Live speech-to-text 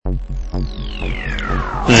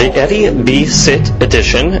The Eddie B. Sit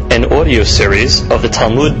edition and audio series of the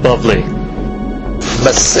Talmud Bavli.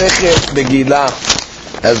 Masechet Megillah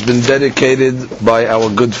has been dedicated by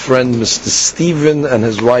our good friend Mr. Stephen and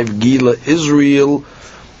his wife Gila Israel,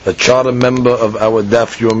 a charter member of our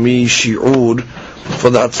Daf Yomi Shiur,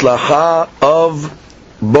 for the Hatzlacha of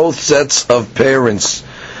both sets of parents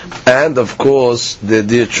and of course their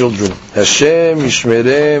dear children. Hashem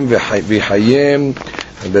Yishmerem v'Hayem,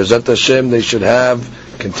 and Bezat Hashem they should have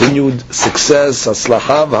continued success,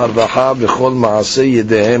 Hatzlacha v'Harvacha b'chol ma'aseh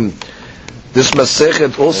yedehem. This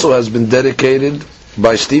Masechet also has been dedicated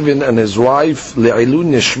by Stephen and his wife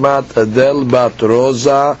Le'ilun Nishmat Adel Bat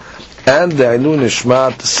Rosa and Le'ilun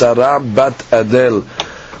Nishmat Sarah Bat Adel.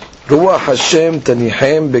 Ruach Hashem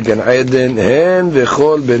Tanihem Began Eden Hen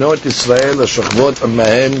V'chol Benot Yisrael Ashachvot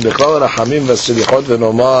Amahem B'chol Rachamim V'Silichot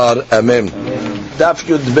V'Nomar Amen. Daf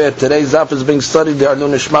Yud Bet. Today's daf is being studied.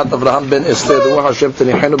 Le'ilun Nishmat Avraham Ben Esther. Ruach Hashem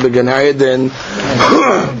Tanihenu Began Eden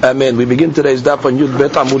Amen. We begin today's daf on Yud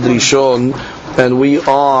Bet Amud Rishon, and we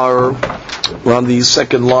are on the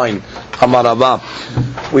second line. Amarava.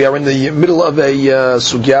 We are in the middle of a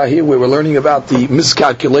sugya here where we're learning about the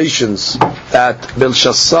miscalculations that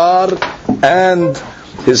Belshazzar and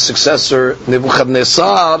his successor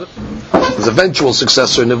Nebuchadnezzar, his eventual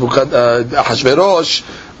successor Ahashverosh,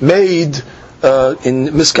 made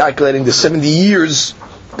in miscalculating the 70 years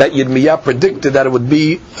that Yirmiyah predicted that it would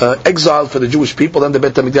be exiled for the Jewish people, then the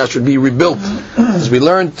Beit HaMikdash would be rebuilt. As we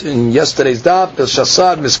learned in yesterday's daf,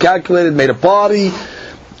 Belshazzar miscalculated, made a party,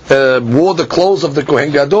 wore the clothes of the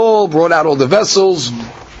Kohen Gadol, brought out all the vessels,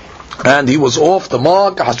 and he was off the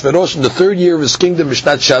mark. Ahashverosh, in the third year of his kingdom,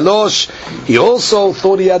 Mishnat Shalosh, he also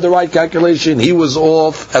thought he had the right calculation. He was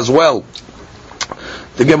off as well.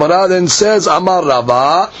 The Gemara then says, Amar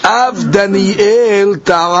Rava, Av Daniel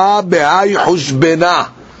Tara Be'ay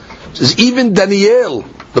Hushbena. Says, even Daniel,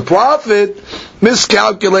 the prophet,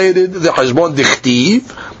 miscalculated the Hashbon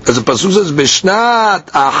Dichtiv, as the pasuk says,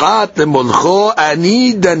 Bishnat Achat Lemolcho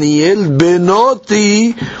Ani Daniel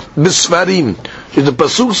Benoti Bisfarim. The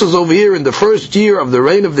pasuk says over here, in the first year of the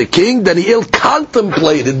reign of the king, Daniel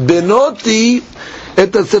contemplated Benoti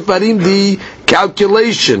et Sefarim, the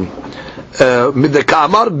calculation.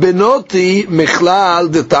 Kamar Benoti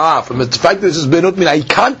Michlal de Ta'af. The fact that this is Benot means he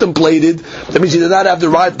contemplated, that means he did not have the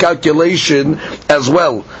right calculation as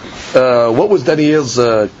well. What was Daniel's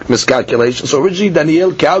miscalculation? So originally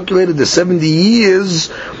Daniel calculated the 70 years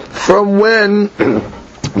from when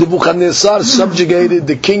Nebuchadnezzar subjugated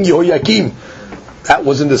the king Yehoiakim. That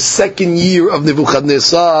was in the second year of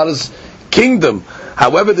Nebuchadnezzar's kingdom.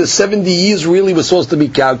 However, the 70 years really was supposed to be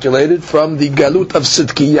calculated from the Galut of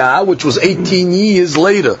Sidkiyah, which was 18 years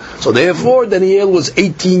later. So therefore, Daniel was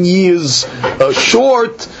 18 years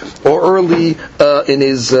short or early in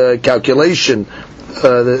his calculation.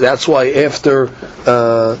 That's why after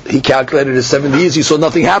he calculated his 70 years, he saw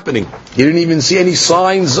nothing happening. He didn't even see any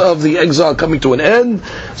signs of the exile coming to an end.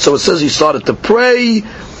 So it says he started to pray,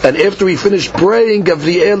 and after he finished praying,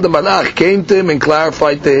 Gabriel the Malach came to him and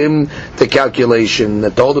clarified to him the calculation,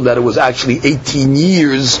 and told him that it was actually 18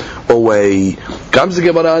 years away. Comes the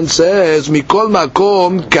Gemara and says, Mikol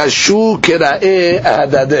makom kashu kera'eh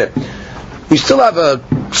ahadadeh. We still have a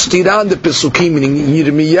stiran the Pesukim, meaning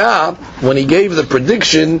Yirmiyah, when he gave the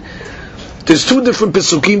prediction, there's two different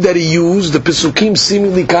Pesukim that he used. The Pesukim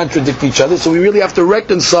seemingly contradict each other, so we really have to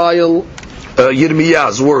reconcile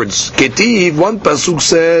Yirmiyah's words. Ketiv, one Pasuk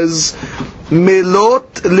says,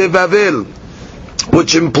 Melot Levavel,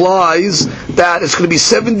 which implies that it's going to be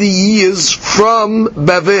 70 years from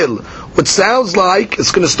Bavel. What sounds like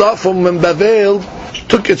it's going to start from when Bavel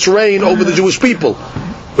took its reign over the Jewish people.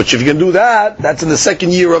 Which, if you can do that, that's in the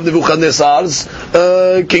second year of Nebuchadnezzar's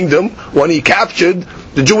kingdom, when he captured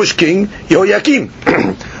the Jewish king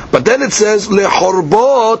Yehoiakim. But then it says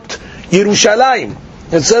lehorbot Yerushalayim.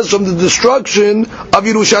 It says from the destruction of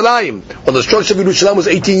Yerushalayim. Well, the destruction of Yerushalayim was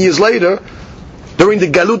 18 years later, during the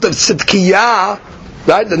Galut of Sidkiyah,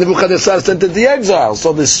 right? The Nebuchadnezzar sent into the exile.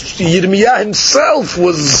 So this Yirmiyah himself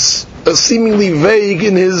was seemingly vague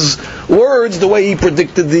in his words, the way he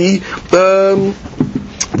predicted the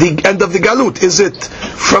end of the Galut. Is it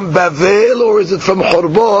from Bavel or is it from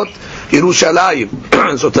Horbot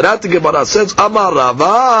Yerushalayim? So Tarat Gemara says, Amar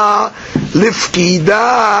Rava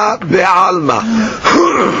Lifkida Be'alma.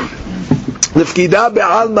 Lifkida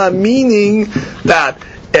Be'alma, meaning that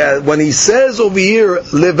when he says over here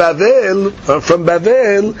Levavel, from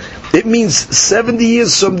Bavel, it means 70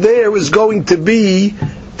 years from there is going to be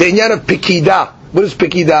the inyan of Pekidah. What does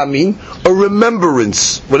Pekidah mean? A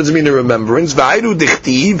remembrance. What does it mean, a remembrance? V'aynu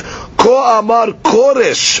dichtiv, ko amar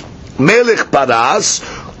koresh melech paras,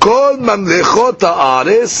 כל ממלכות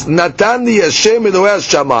הארץ נתן לי השם אלוהי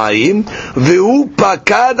השמיים, והוא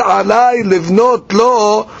פקד עליי לבנות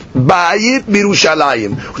לו בית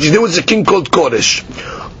בירושלים. Which there was a king called Koresh.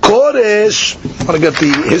 Koresh, I want to get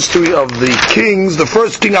the history of the kings. The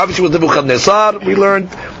first king obviously was Nebuchadnezzar, we learned.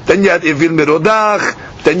 Then you had Evil Merodach.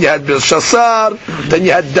 Then you had Belshazzar. Then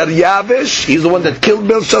you had Daryavish. He's the one that killed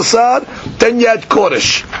Belshazzar. Then you had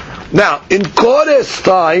Koresh. Now, in Koresh's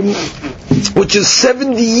time, which is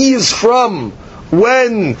 70 years from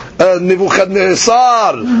when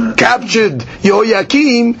Nebuchadnezzar captured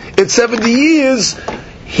Yehoiakim, it's 70 years,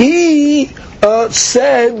 he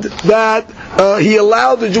said that he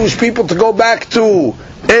allowed the Jewish people to go back to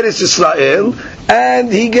Eretz Israel,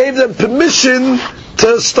 and he gave them permission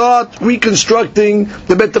to start reconstructing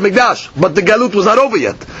the Beit HaMikdash. But the Galut was not over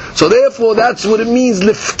yet. So therefore, that's what it means,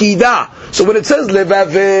 Lefkida. So when it says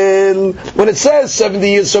Levavel, when it says 70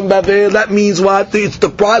 years from Bavel, that means what? It's the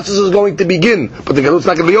process is going to begin. But the Galut's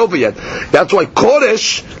not going to be over yet. That's why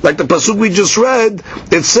Koresh, like the pasuk we just read,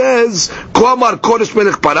 it says, Ko amar Koresh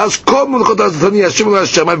melech paras, Ko melechot hazatani Hashem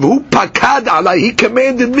v'Hashem, v'hu pakad alai, he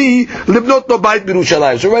commanded me, libnot no bait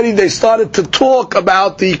b'Yerushalayim. So already they started to talk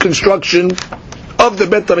about the construction of the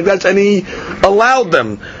Beit HaMikdash, and he allowed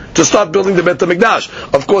them to start building the Beit HaMikdash.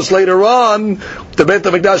 Of course, later on, the Beit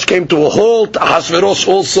HaMikdash came to a halt. Ahasuerus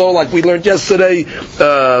also, like we learned yesterday,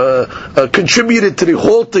 contributed to the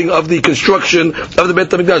halting of the construction of the Beit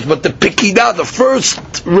HaMikdash. But the Pekidah, the first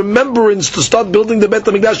remembrance to start building the Beit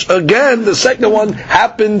HaMikdash again, the second one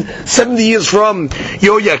happened 70 years from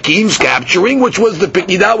Yehoiakim's capturing, which was the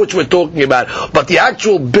Pekidah which we're talking about. But the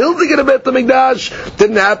actual building of the Beit HaMikdash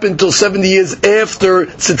didn't happen until 70 years after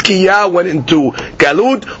Tzidkiyahu went into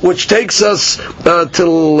Galut, which takes us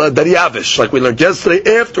till Daryavish, like we learned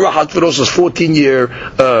yesterday, after Ahasuerus'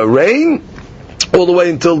 14-year reign, all the way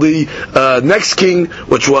until the next king,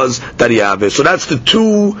 which was Daryavish. So that's the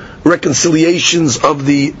two reconciliations of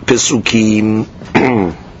the Pesukim.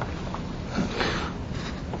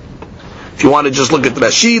 If you want to just look at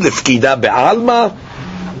Rashi, Lefkida Be'alma,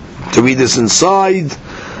 to read this inside.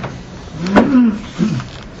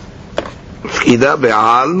 Lefkida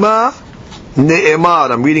Be'alma,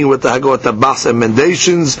 Ne'emar, I'm reading with the Haggadah Bas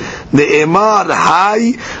emendations. Ne'emar,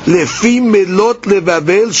 Hay, Lefi Melot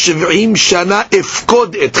Levavel, 70 Shana,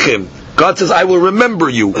 Efkod Etchem. God says, I will remember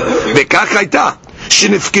you. Vekach Hayta,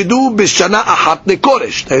 Shenifkedu B'Shana Achat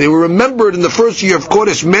LeKoresh. They were remembered in the first year of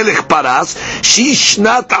Koresh Melech Paras,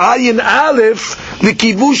 Shishnat Ayin Aleph,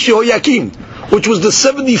 Lekivush Yehoiakim, which was the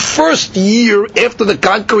 71st year after the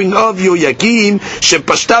conquering of Yehoiakim,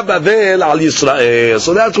 Shepashta Bavel al Yisrael.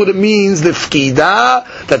 So that's what it means, the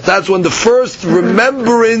Fkida, that's when the first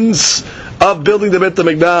remembrance of building the Beit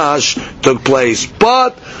HaMikdash took place.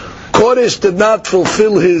 But Koresh did not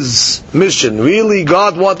fulfill his mission. Really,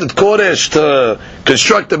 God wanted Koresh to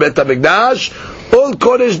construct the Beit HaMikdash. All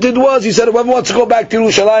Koresh did was, he said, whoever wants to go back to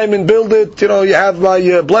Yerushalayim and build it, you have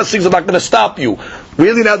my blessings, I'm not going to stop you.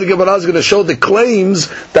 Really now the Gemara is going to show the claims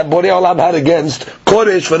that Borei Olam had against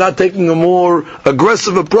Koresh for not taking a more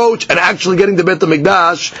aggressive approach and actually getting the Beit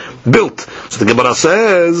HaMikdash built. So the Gemara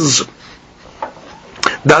says,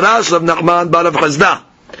 Darash Rav Nachman bar Rav Chazda,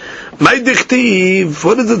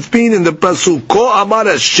 what does it mean in the pasuk? Ko amar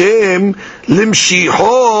Hashem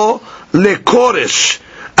limshiho lekoresh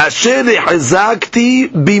asher hazakti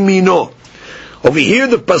bimino. Over here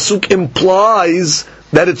the pasuk implies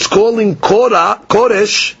that it's calling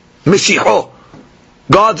Koresh Meshiho,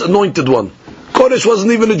 God's anointed one. Koresh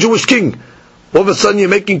wasn't even a Jewish king. All of a sudden you're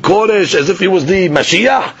making Koresh as if he was the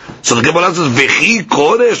Mashiach. So the Gemara says, Vechi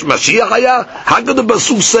Koresh Mashiach haya? How could the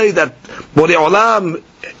pasuk say that Borei Olam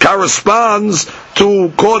corresponds to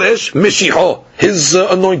Koresh Meshiho, his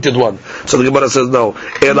anointed one? So the Gemara says no.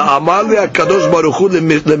 Ela amar le HaKadosh Baruch Hu le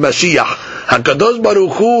Mashiach. HaKadosh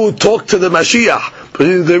Baruch Hu talked to the Mashiach,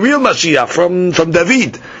 the real Mashiach from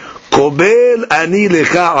David. Kobel ani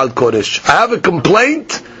lecha al Koresh. I have a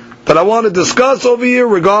complaint that I want to discuss over here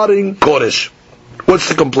regarding Koresh. What's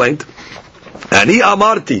the complaint? Ani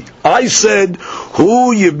amarti, I said,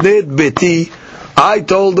 Hu yibnei beti, I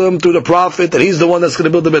told him to the prophet that he's the one that's going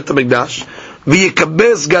to build the Beit HaMikdash.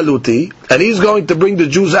 V'yikabes galuti, and he's going to bring the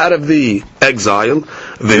Jews out of the exile.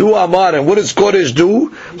 V'hu amar, and what does Koresh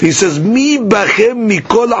do? He says, Mi bachem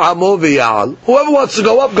mikol amo v'ya'al. Whoever wants to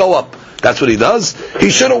go up, go up. That's what he does.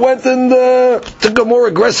 He should have went and took a more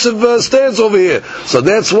aggressive stance over here. So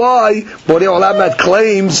that's why Borei Olam had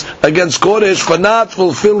claims against Koresh for not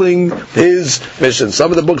fulfilling his mission.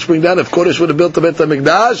 Some of the books bring down if Koresh would have built the Beit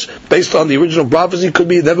HaMikdash based on the original prophecy,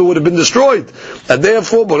 it never would have been destroyed. And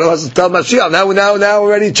therefore, Borei Olam has to tell Mashiach. Now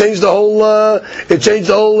already changed the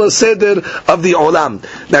whole seder of the Olam.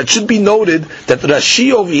 Now it should be noted that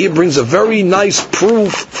Rashi over here brings a very nice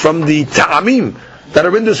proof from the Ta'amim that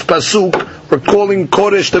are in this pasuk. We're calling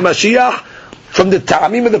Koresh the Mashiach. From the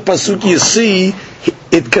Ta'amim of the pasuk, you see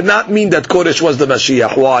it cannot mean that Koresh was the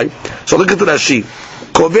Mashiach. Why? So look at the Rashi.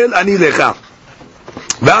 Kovel ani lecha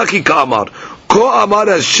v'achi ka'amar ko amar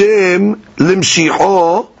Hashem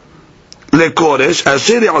limshicho לקורש,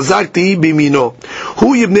 אשר יחזקתי בימינו.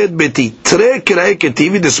 הוא יבנה את ביתי. תראה קראי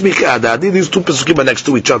כתיבי דסמיך הדדי. These two פסוקים are next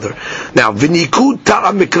to each other. Now, וניקוד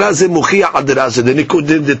טעם מקרא זה מוכיח הדרה זה.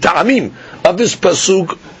 The טעמים of this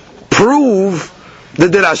pasuk prove the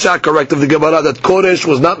derasha correct of the Gemara that Koresh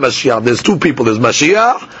was not Mashiach. There's two people. There's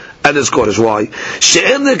Mashiach and there's Koresh. Why?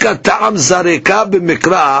 שאין לך טעם זרקה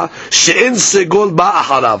במקרא שאין סגול בא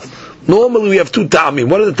אחריו. Normally we have two ta'amim.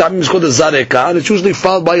 One of the ta'amim is called a zareka, and it's usually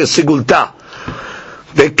followed by a sigulta.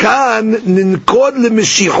 Vekan ninkod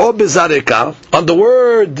lemishicho bezareka. On the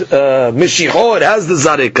word mishicho, it has the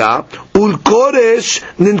zareka. Ul koresh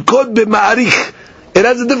ninkod b'ma'arich. It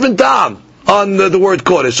has a different ta'am on the word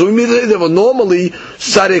koresh. So we mean normally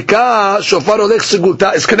zareka, shofar olech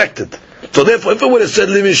sigulta is connected. So therefore, if it would have said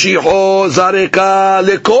Limishicho, Zareka,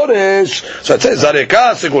 Lekoresh, so it says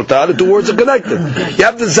Zareka, Sigulta, the two words are connected. You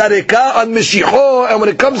have the Zareka on Mishicho, and when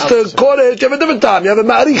it comes to Koresh, you have a different time. You have a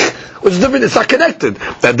Ma'arich, which is different, it's not connected.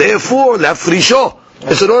 And therefore, Lafrisho,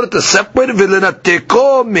 it's in order to separate it,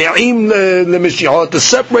 to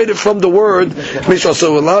separate it from the word Mishicho.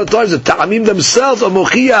 So a lot of times, the Ta'amim themselves are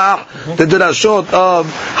Mochiach, the Derashot of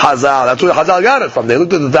Hazal. That's where Hazal got it from. They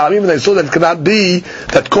looked at the Ta'amim and they saw that it cannot be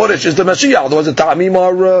that Koresh is the Mashiach. Otherwise the Ta'amim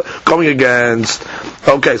are going against.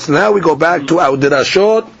 Okay, so now we go back to our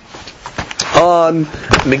Derashot on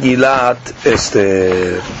Megillat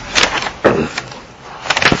Esther.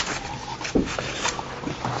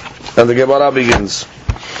 And the Gemara begins.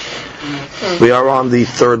 We are on the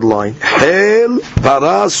third line. Hel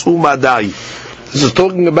Paras Umadai. This is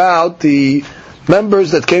talking about the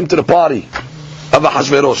members that came to the party of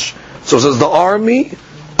Ahashverosh. So it says the army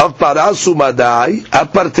of Paras Umadai,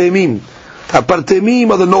 Apartemim. Apartemim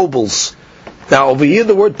are the nobles. Now over here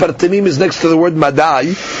the word Partemim is next to the word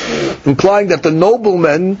Madai, implying that the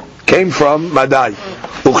noblemen came from Madai.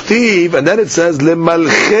 Uchtiv, and then it says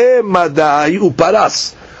Lemalche Madai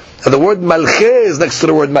Uparas. And the word Malche is next to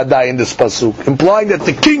the word Madai in this pasuk, implying that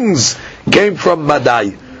the kings came from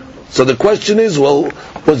Madai. So the question is, well,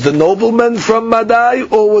 was the noblemen from Madai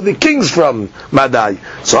or were the kings from Madai?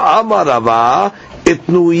 So Amar Rava,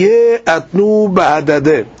 Itnuye Atnu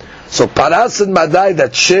Bahadadeh. So Paras and Madai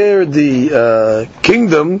that shared the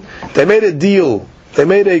kingdom, they made a deal. They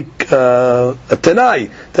made a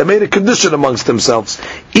tenai. They made a condition amongst themselves.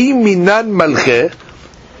 Iminan Malche.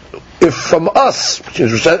 If from us,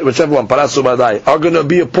 whichever one, Paras Umadai, are going to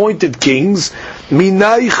be appointed kings,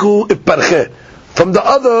 minaychu iparche. From the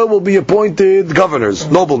other will be appointed governors,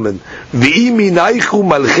 noblemen. V'i minaychu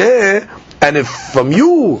malche. And if from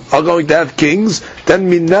you are going to have kings, then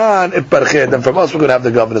minan iparche. Then from us we're going to have the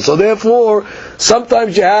governors. So therefore,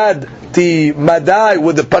 sometimes you had the Madai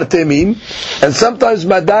with the Partemim, and sometimes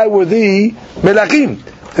Madai were the Melachim.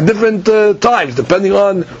 At different times, depending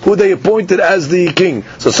on who they appointed as the king.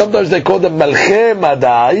 So sometimes they call them Malche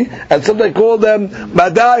Madai, and sometimes they call them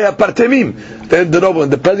Madai Apartemim, the nobleman,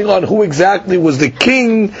 depending on who exactly was the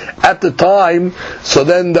king at the time. So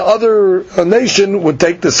then the other nation would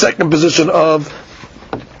take the second position of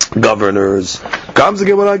governors. Comes the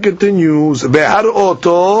Gemara continues, Behar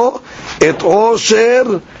Oto et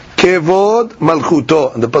Osher Kevod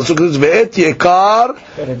Malchuto. And the pasuk is Ve'et Yekar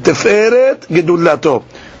Teferet Gedulato.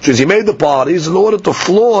 So he made the parties in order to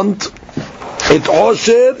flaunt Et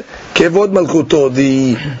Osher Kevod Malchuto,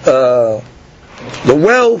 the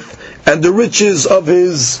wealth and the riches of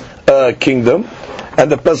his kingdom.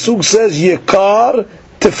 And the pasuk says Yekar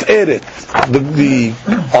Teferet, the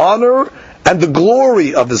honor and the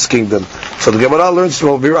glory of his kingdom. So the Gemara learns from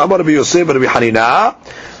over here, Amar Rabbi Yosef Rabbi Hanina,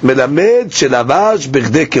 Melamed Shelavash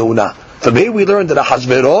Bigdei Kehuna. From here we learned that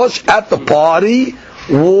Ahashverosh at the party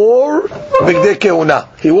wore Bigdei Kehuna.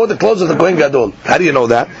 He wore the clothes of the Kohen Gadol. How do you know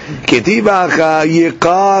that? Ketiva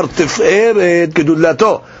Yekar Tiferet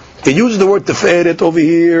Gedulato. It uses the word teferet over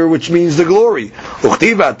here, which means the glory.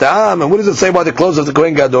 And what does it say about the clothes of the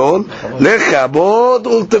Kohen Gadol? Lechabod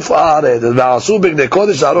ultefaret.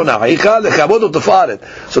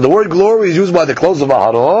 So the word glory is used by the clothes of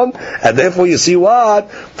Aharon, and therefore you see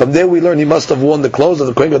what? From there we learn he must have worn the clothes of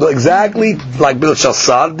the Kohen Gadol exactly like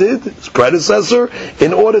Belshazzar did, his predecessor,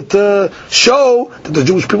 in order to show that the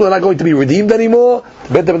Jewish people are not going to be redeemed anymore.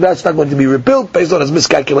 The Beit HaMikdash is not going to be rebuilt based on his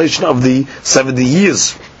miscalculation of the 70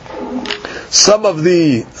 years. Some of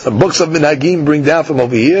the books of Minhagim bring down from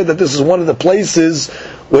over here that this is one of the places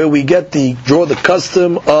where we draw the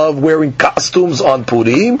custom of wearing costumes on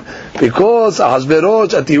Purim, because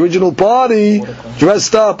Ahasuerus at the original party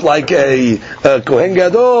dressed up like a Kohen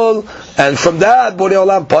Gadol, and from that Borei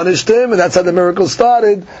Olam punished him, and that's how the miracle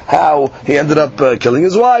started, how he ended up killing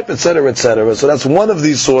his wife, etc., etc. So that's one of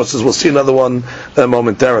these sources. We'll see another one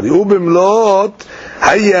momentarily. Ubimlot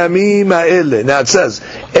hayamim ha'ele. Now it says,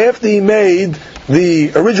 after he made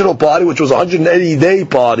the original party, which was a 180-day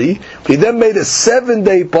party, he then made a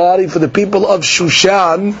 7-day party for the people of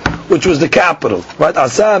Shushan, which was the capital. Right?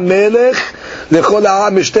 Asa melech lechol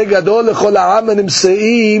ha'am mishteh gadol lechol ha'am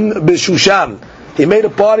nimseim b'Shushan. He made a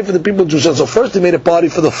party for the people of Shushan. So first he made a party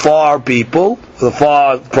for the far people, for the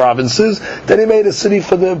far provinces. Then he made a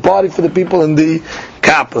party for the people in the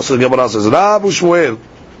capital. So the Gemara says, Rav Shmuel,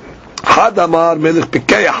 Had Amar Melech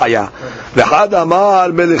Pikeach Haya, V'Had Amar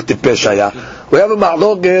Melech Tipesh Haya. We have a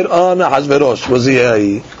ma'loker on Ahasuerus. Was he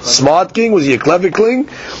a smart king? Was he a clever king?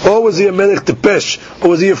 Or was he a Melech Tipesh? Or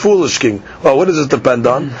was he a foolish king? Well, what does this depend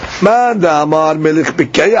on? Man Amar Melech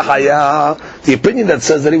Pikeach Haya. The opinion that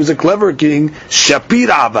says that he was a clever king, Shapir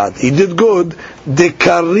Avad. He did good.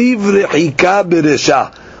 Dekariv Re'ika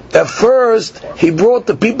Beresha. At first, he brought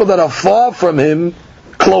the people that are far from him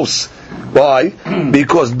close. Why?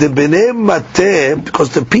 Because the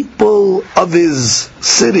people of his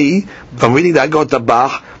city, I'm reading that go to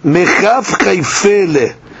Bach, mechaf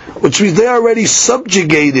kaifele, which means they are already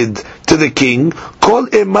subjugated to the king, kol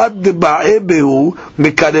emad deba'ebehu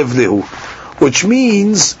mekarev lehu, which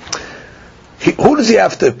means, who does he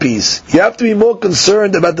have to appease? You have to be more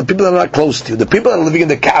concerned about the people that are not close to you. The people that are living in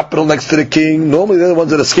the capital next to the king, normally they're the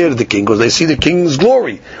ones that are scared of the king because they see the king's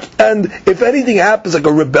glory. And if anything happens, like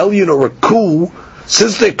a rebellion or a coup,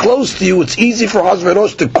 since they're close to you, it's easy for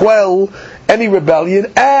Ahasuerus to quell any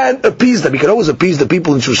rebellion and appease them. He can always appease the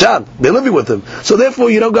people in Shushan. They're living with him. So therefore,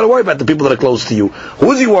 you don't got to worry about the people that are close to you.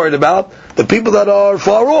 Who is he worried about? The people that are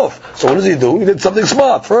far off. So what does he do? He did something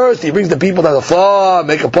smart. First, he brings the people that are far,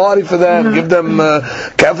 make a party for them, give them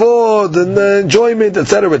kavod and enjoyment,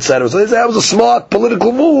 etc., etc. So that was a smart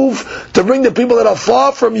political move to bring the people that are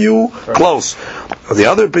far from you close. The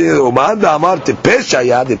other opinion,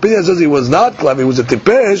 the opinion says he was not clever, he was a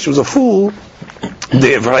tipesh, he was a fool.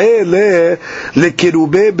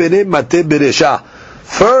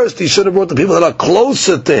 First, he should have brought the people that are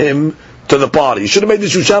closer to him to the party. He should have made the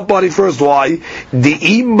Shushan party first. Why? Because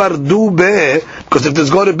if there's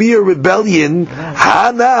going to be a rebellion,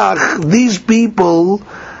 these people,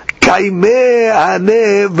 which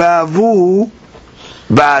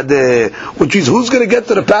means who's going to get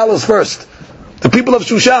to the palace first? The people of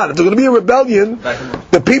Shushan. If there's going to be a rebellion,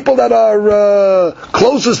 the people that are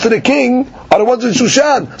closest to the king are the ones in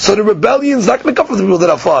Shushan. So the rebellion's not going to come from the people that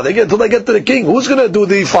are far. Until they get to the king. Who's going to do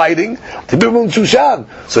the fighting? The people in Shushan.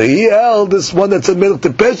 So he held this one that's in Melech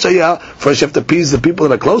Tipesh. First you have to appease the people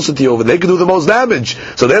that are closer to you over. They can do the most damage.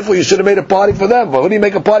 So therefore you should have made a party for them. Why would you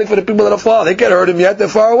make a party for the people that are far? They can't hurt him yet. They're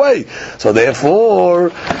far away. So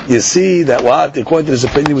therefore you see that what according to his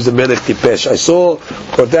opinion was the Melech Tipesh. I saw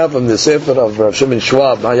brought down from the Sefer of Shimon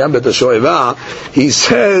Schwab, he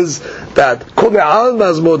says that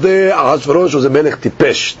Ahasuerus was a Melech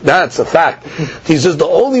Tipesh. That's a fact. He says the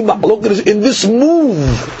only ma'lok is in this move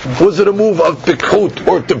was it a move of Pikhut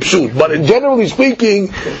or Tipshut. But generally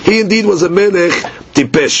speaking, he indeed was a Melech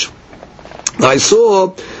Tipesh. I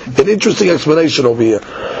saw an interesting explanation over here.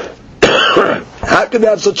 How could they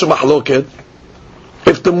have such a mahloket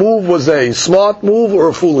if the move was a smart move or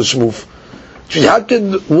a foolish move? How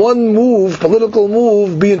could one move, political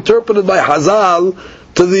move, be interpreted by Hazal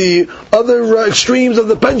to the other extremes of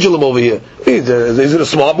the pendulum over here? Is it a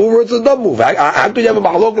smart move or it's a dumb move? How could you have a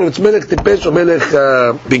mahloket if it's Melech Tipesh or Melech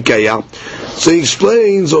Bikaya? So he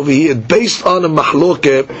explains over here, based on a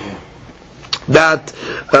mahloket that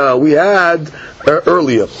we had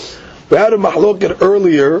earlier. We had a mahloket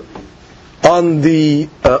earlier on the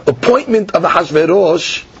appointment of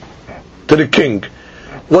Ahasuerus to the king.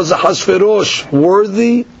 Was Ahasuerus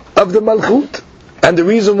worthy of the Malchut? And the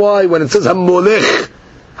reason why, when it says HaMolech,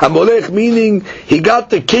 Hamolech meaning he got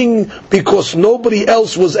the king because nobody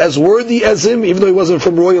else was as worthy as him, even though he wasn't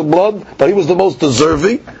from royal blood, but he was the most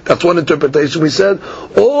deserving. That's one interpretation we said.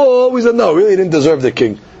 Or we said no, really he didn't deserve the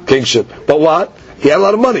kingship. But what? He had a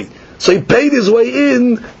lot of money. So he paid his way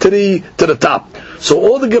in to the top. So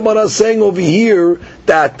all the Gemara is saying over here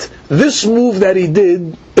that this move that he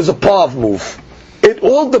did is a pav move. It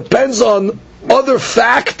all depends on other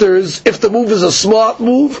factors if the move is a smart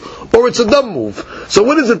move or it's a dumb move. So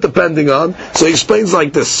what is it depending on? So he explains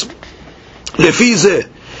like this. If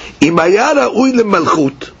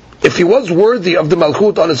he was worthy of the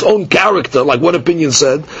malchut on his own character, like one opinion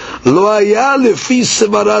said, lo haya lefi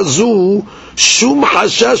sevara zu shum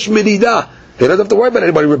hashash merida. He doesn't have to worry about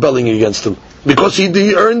anybody rebelling against him because he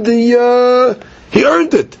earned he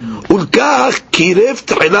earned it. Ulkach kiref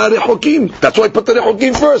t'chila rechokim. That's why I put the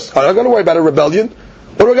rechokim first. I'm not going to worry about a rebellion.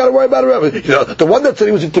 What do I got to worry about a rebellion? You know, the one that said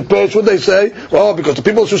he was in Tipesh, what they say? Well, because the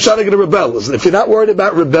people of Shushan are going to rebel. Listen, if you're not worried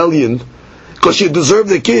about rebellion, because you deserve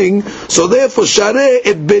the king, so therefore shareh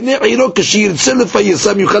et bnei iro k'shirtzeh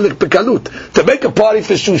lefayesam yuchalek bekalut. To make a party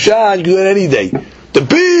for Shushan, you can do it any day. The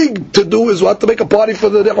big to do is what? To make a party for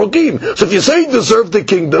the Rechokim. So if you say he deserved the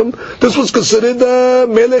kingdom, this was considered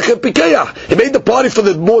Melech Pikeach. He made the party for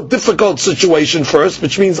the more difficult situation first,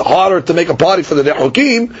 which means harder to make a party for the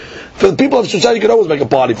Rechokim. For the people of Shushan, you can always make a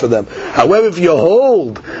party for them. However, if you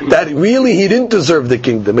hold that really he didn't deserve the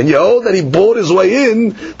kingdom, and you hold that he bought his way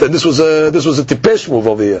in, then this was a Tipesh move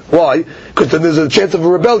over here. Why? Because then there's a chance of a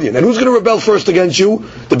rebellion. And who's going to rebel first against you?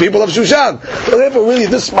 The people of Shushan. So therefore, really,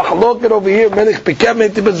 this Mahloket over here, Melech Pikeach,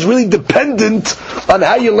 is really dependent on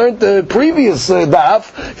how you learned the previous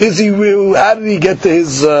daf. How did he get to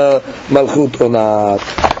his malchut or not?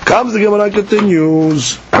 Comes the Gemara,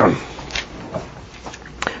 continues.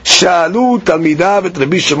 Shalu Talmidav et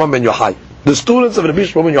Rabbi Shimon ben Yochai. The students of Rabbi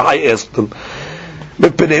Shimon ben Yochai asked him,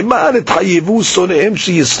 "Mepnei ma netchayevu sonehem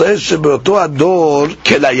sheyisrael shebeoto ador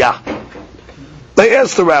kelaya." They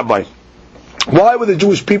asked the rabbi, why were the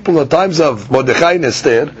Jewish people in the times of Mordechai and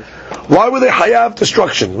Esther, why were they hayav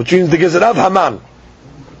destruction, which means the Gezerah of Haman?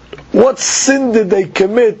 What sin did they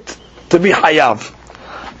commit to be hayav?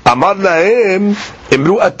 Amar lahem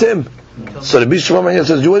imru atem. So the Bishop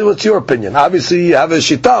says, what's your opinion? Obviously you have a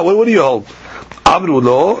shita. What do you hold? Amru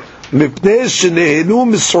lo mipnei shenehenu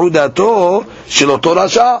mis'udato shel oto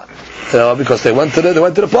rasha. Because they went to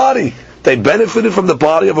the party. They benefited from the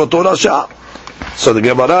party of oto rasha. So the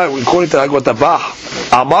Gemara, according to Agvat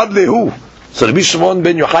Avah, Amar lehu. So the Shimon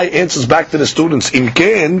ben Yochai answers back to the students,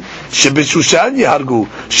 Imken shebeshushan yahargu,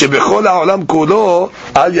 shebechol ha'olam kulo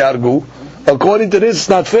al yahargu. According to this, it's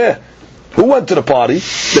not fair. Who went to the party?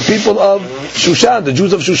 The people of Shushan, the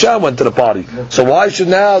Jews of Shushan went to the party. So why should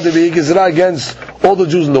now there be a Gezerah against all the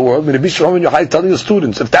Jews in the world? I mean, the Shimon ben Yochai is telling the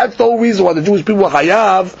students, if that's the whole reason why the Jewish people were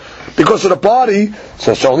hayav because of the party,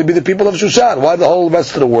 so it should only be the people of Shushan. Why the whole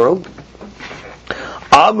rest of the world?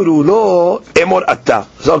 Amru lo emor atta.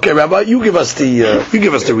 So okay, Rabbi, you give us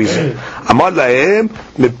the reason. Amar lahem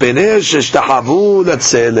mipeneh sheshtahavu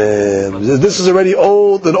letzelem. This is already an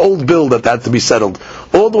old bill that had to be settled.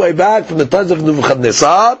 All the way back from the times of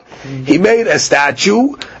Nebuchadnezzar, he made a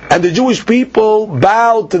statue, and the Jewish people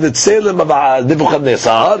bowed to the tzelem of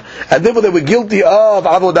Nebuchadnezzar, and therefore they were guilty of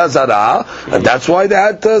avodah zarah, and that's why they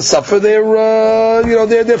had to suffer their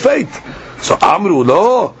fate. So Amru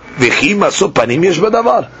lo. So now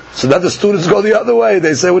the students go the other way.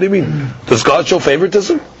 They say, what do you mean? Does God show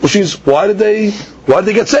favoritism? Which means, why did they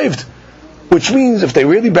get saved? Which means, if they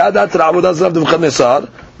really bowed down to the Avodah Zarah of Nebuchadnezzar,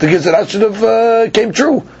 the Gezerah should have came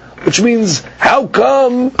true. Which means, how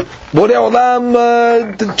come Borei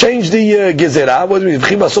Olam changed the Gezerah? What do you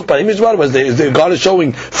mean? Was God is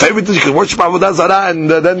showing favoritism? You can worship Avodah Zarah and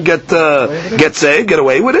then get saved, get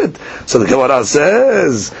away with it. So the Gemara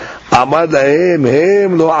says, Amar lahem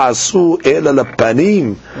hem lo asu ela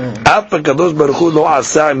lepanim. Af HaKadosh Baruch Hu lo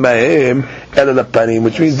asa imahem ela lepanim.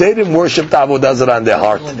 Which means they didn't worship the Avodah Zarah in their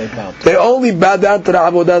heart. They only bowed down to the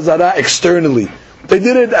Avodah Zarah externally. They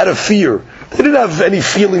did it out of fear. They didn't have any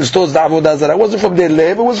feelings towards the Avodah Zarah. It wasn't from their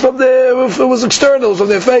lev, it was external, it was from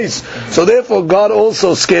their face. So therefore God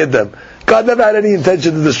also scared them. God never had any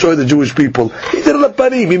intention to destroy the Jewish people. He did it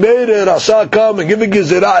lepanim. He made a Rasha come and give a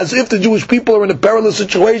Gezerah as if the Jewish people are in a perilous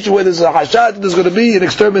situation where there's a Hashat, there's going to be an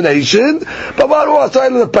extermination. But it was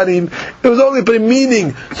only lepanim,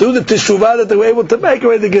 meaning through the Teshuvah that they were able to make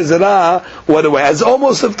away the Gezerah went away. As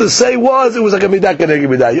almost if to say it was like a midah keneged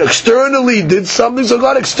midah. You externally did something, so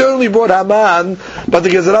God externally brought Haman, but the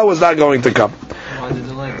Gezerah was not going to come.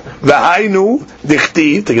 V'hainu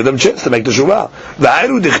dichtiv, to give them a chance to make the shuvah.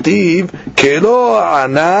 V'hainu dichtiv kelo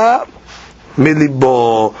ana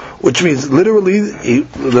milibo, which means literally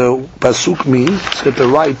the pasuk means, let's get the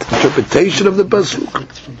right interpretation of the pasuk.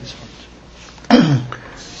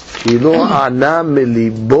 Kilo ana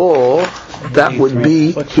milibo, that would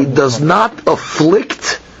be he does not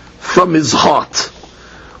afflict from his heart,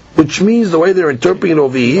 which means the way they're interpreting it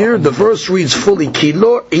over here, the verse reads fully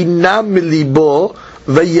Kilo ina milibo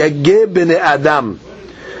vayage bene adam,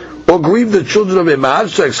 or grieve the children of Imad.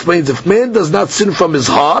 So explains, if man does not sin from his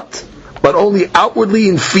heart but only outwardly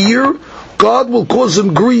in fear, God will cause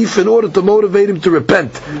him grief in order to motivate him to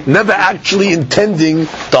repent, never actually intending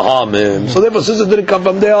to harm him. So therefore, since it didn't come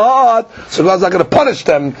from their heart, so God's not going to punish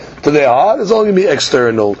them to their heart. It's only going to be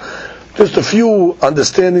external. Just a few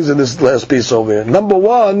understandings in this last piece over here. Number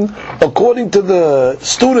one, according to the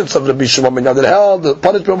students of Rabbi Shimon ben Yochai, the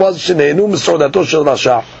punishment was Sheneinu Misordato Shel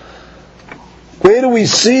Rasha. Where do we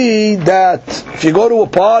see that if you go to a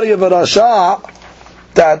party of a Rasha,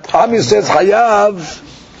 that Ami says Hayav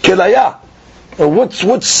Kilaya?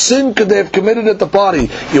 What sin could they have committed at the party?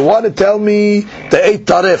 You want to tell me they ate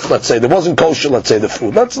tarif, let's say, there wasn't kosher, let's say, the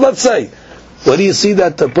food. Let's say. Where do you see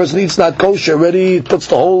that the person eats not kosher already? It puts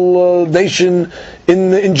the whole nation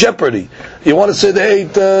in jeopardy. You want to say they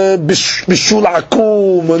ate bishul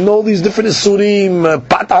akum and all these different isurim,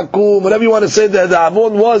 pat akum, whatever you want to say that the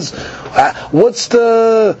avon was. What's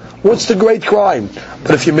the great crime?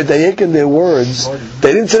 But if you medayek in their words,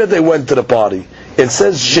 they didn't say that they went to the party. It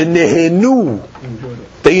says shenehenu.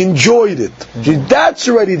 They enjoyed it. That's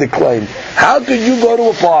already the claim. How could you go to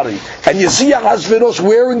a party and you see Ahasuerus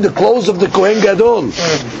wearing the clothes of the Kohen Gadol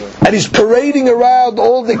and he's parading around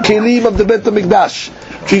all the kelim of the Beit HaMikdash?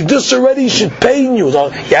 This already should pain you. So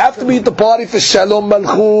you have to be at the party for Shalom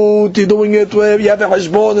Malchut. You're doing it where you have a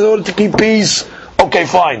hashbon in order to keep peace. Okay,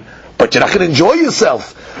 fine. But you're not going to enjoy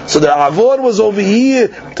yourself. So the Avon was over here.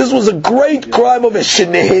 This was a great crime of a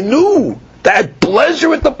Shenehenu. That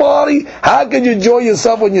pleasure at the party. How can you enjoy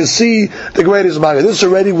yourself when you see the greatest maga? This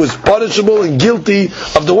already was punishable and guilty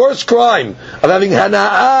of the worst crime of having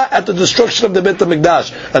hana'ah at the destruction of the Beit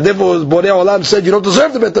HaMikdash. And therefore, Borei Olam said, you don't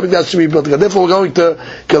deserve the Beit HaMikdash to be built again. Therefore, we're going to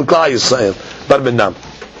kill Klal Yisrael.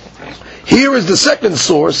 Here is the second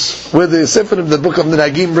source where the Sefer of the book of the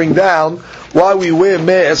Nagim bring down why we wear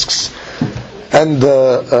masks and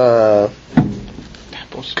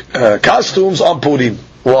costumes on Purim.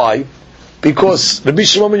 Why? Because Rabbi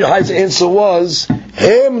Shimon ben Yochai's answer was,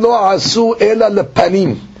 Hem lo asu ela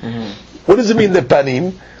lepanim. What does it mean,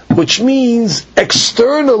 lepanim? Which means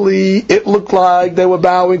externally it looked like they were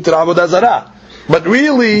bowing to the Avodah Zarah, but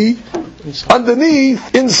really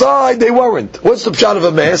underneath, inside, they weren't. What's the pshat of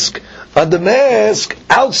a mask? On the mask,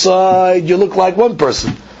 outside you look like one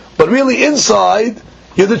person, but really inside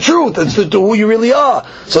you're the truth. It's who you really are.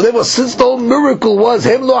 So therefore, since the whole miracle was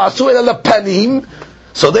Hem lo asu ela lepanim,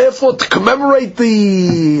 so therefore, to commemorate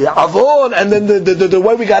the Avon and then the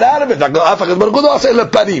way we got out of it, it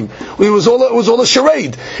was all a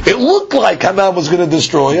charade. It looked like Haman was going to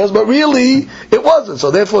destroy us, but really it wasn't.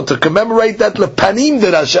 So therefore, to commemorate that lepanim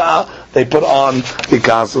de Rasha, they put on the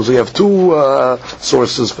costume. So you have two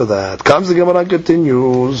sources for that. Comes the Gemara,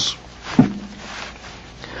 continues.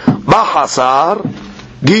 Mahasar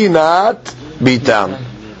ginat bitam.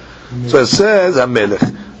 So it says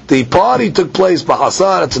Amelech. The party took place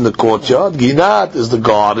Bahasar, it's in the courtyard. Ginat is the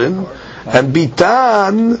garden, and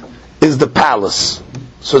Bitan is the palace.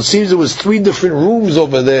 So it seems there was three different rooms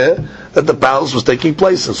over there that the palace was taking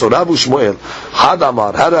place in. So Rabu Shmuel,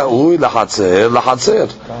 Hadamar, Haraui lahatzer, lahatzer,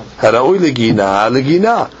 Haraui legina,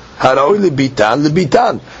 legina, Haraui lebitan,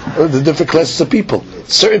 lebitan. The different classes of people.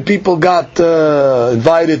 Certain people got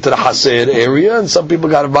invited to the Haser area, and some people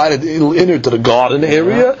got invited inner to the garden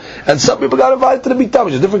area, and some people got invited to the Bitan,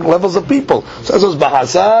 which is different levels of people. So it was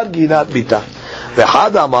Bahasar, Ginat, Bitan.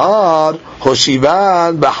 V'had amar,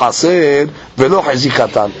 Hoshivan, Bahaser, Velo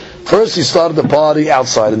Hazikatan. First he started the party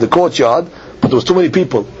outside in the courtyard, but there was too many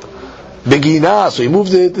people. Begina, so he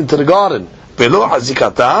moved it into the garden. Velo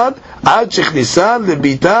Hazikatan, Ad Shechnisan,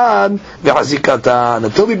 Lebitan, V'Hazikatan.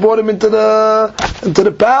 Until he brought him into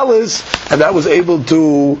the palace, and that was able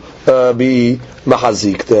to be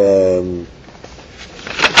Mahazik.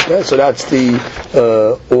 So that's the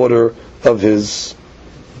order of his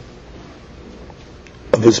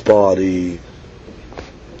party.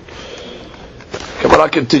 Gemara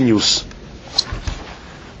continues.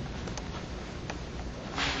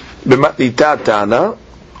 B'matlitatana,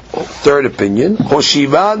 third opinion.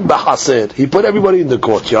 Hoshivan b'haser. He put everybody in the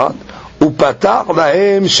courtyard. Upatach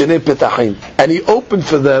lahem shnei petachim, and he opened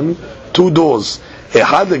for them two doors.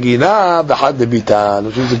 Ehad legina, v'had lebitan.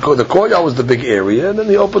 Which means the courtyard was the big area, and then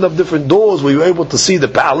they opened up different doors where you were able to see the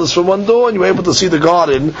palace from one door, and you were able to see the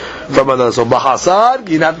garden from another. So b'hasad,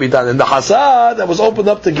 ginat bitan. And the hasad that was opened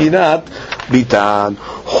up to ginat bitan.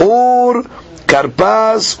 Hur,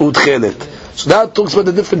 karpas, utchelet. So that talks about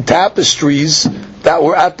the different tapestries that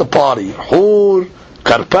were at the party. Hur,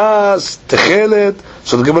 karpas, techelet.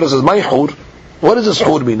 So the Gemara says, "My hur." What does this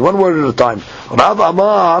hur mean? One word at a time. Rav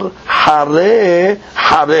Amar hare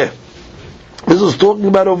hare. This is talking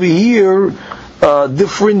about over here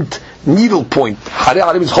different needle point. Hare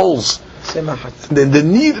hare means holes. The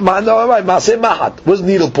needle. No, right. Maaseh mahat. What's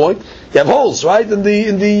needle point? You have holes, right, in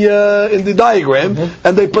the diagram,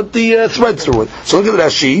 and they put the thread through it. So look at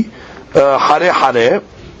Rashi. Hare hare.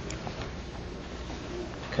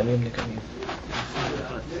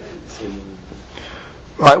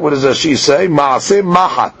 Right, what does she say? Maaseh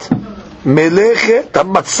mahat. Melechet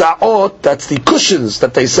hamatzaot, that's the cushions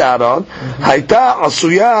that they sat on. Haita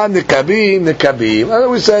asuya nekabim nekabim.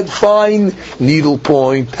 And we said fine needle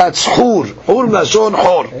point. That's hur. Hur nashon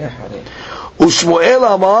hur. Ushmuel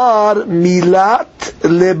amar milat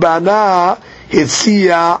lebana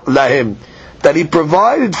hitziya lahem. That he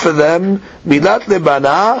provided for them, milat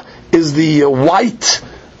lebana is the white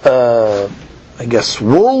I guess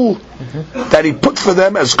wool that he put for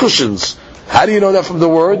them as cushions. How do you know that from the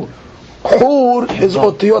word? Hur is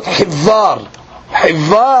otiyot hivar.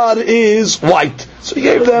 Hivar is white. So he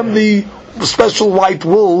gave them the special white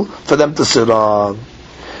wool for them to sit on.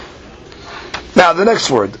 Now the next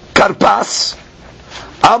word, karpas.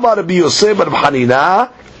 Amar Rabbi Yosef bar Hanina,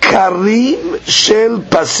 karim shel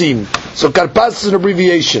pasim. So karpas is an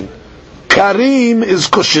abbreviation. Karim is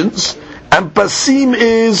cushions, and pasim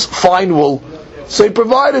is fine wool. So he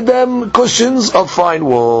provided them cushions of fine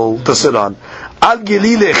wool to sit on. Al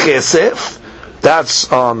gelile chesef,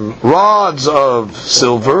 that's on rods of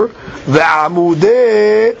silver.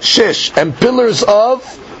 Ve'amudei shesh, and pillars of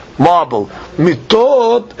marble.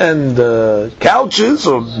 Mitot, and couches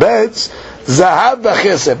or beds. Zahav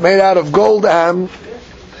v'chesef, made out of gold and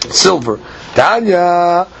silver.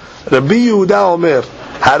 Tanya, Rabbi Yehuda Omer,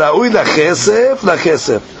 hara'ui lachesef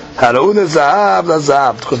lachesef. Hara'u lezahav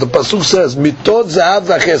lazahav, because the pasuk says mitot zahav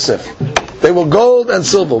v'chesef. They were gold and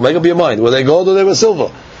silver. Make up your mind. Were they gold or they were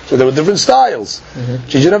silver? So there were different styles.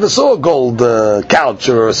 You never saw a gold couch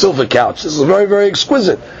or a silver couch. This is very, very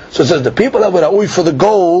exquisite. So it says the people that were ra'ui for the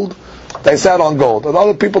gold, they sat on gold. And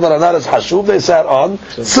other people that are not as hashuv, they sat on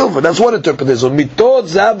silver. That's one interpretation. Mitot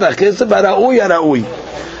zahav v'chesef hara'ui hara'ui.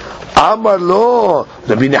 Amar lo,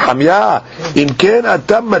 Rabbi Nehemiah, im ken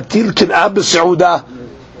atam matil kin'ah b'seudah.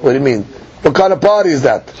 What do you mean? What kind of party is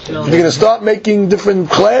that? You're going to start making different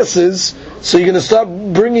classes, so you're going to start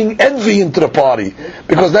bringing envy into the party.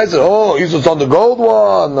 Because they say, oh, he's just on the gold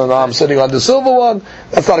one, and I'm sitting on the silver one.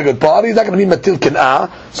 That's not a good party. It's not going to be matil kin'ah.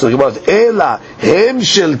 So the Gemara says, Ela, hem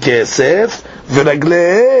shel kesef,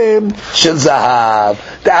 v'raglehem shel zahav.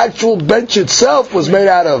 The actual bench itself was made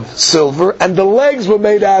out of silver, and the legs were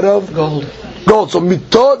made out of gold. So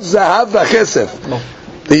mitot zahav v'chesef.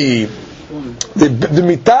 The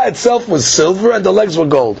mitah itself was silver and the legs were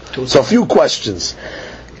gold. So a few questions.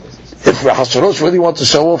 If Hashtarosh really wants to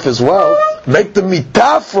show off his wealth, make the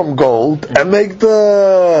mitah from gold and make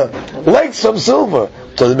the legs from silver.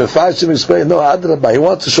 So the Mefashim explained, no, Adrabah, he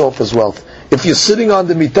wants to show off his wealth. If you're sitting on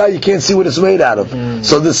the mitah, you can't see what it's made out of.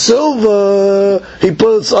 So the silver, he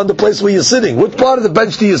puts on the place where you're sitting. Which part of the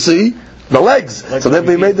bench do you see? The legs. So then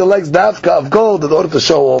we made the legs dafka of gold in order to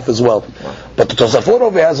show off his wealth. But the Tosafot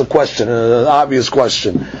over here has a question, an obvious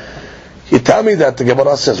question. You tell me that the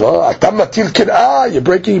Gemara says, well, atam matil kin'ah, you're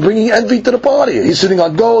bringing envy to the party. He's sitting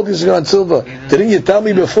on gold, he's sitting on silver. Didn't you tell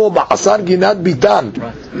me before, ba'asar ginat bitan?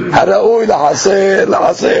 Hara'ui lahaser,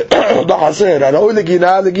 hara'ui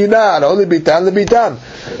legina, hara'ui lebitan, lebitan.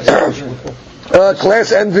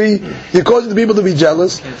 Class envy, you're causing the people to be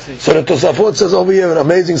jealous. So the Tosafot says over here an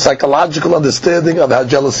amazing psychological understanding of how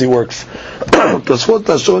jealousy works. Tosafot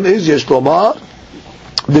Tashon is yesh lomar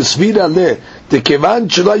b'svira le tekevan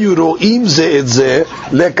shelo hayu ro'im ze et ze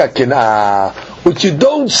leka kin'ah. Which you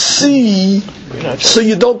don't see, so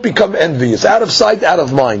you don't become envious. Out of sight, out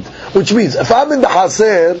of mind. Which means, if I'm in the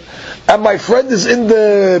haser and my friend is in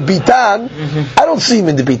the bitan, I don't see him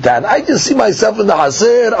in the bitan. I just see myself in the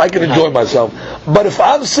haser. I can enjoy myself. But if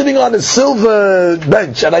I'm sitting on a silver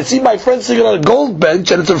bench and I see my friend sitting on a gold bench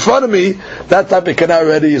and it's in front of me, that type of kana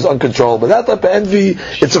already is uncontrollable. That type of envy,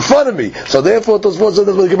 it's in front of me. So therefore, that's what the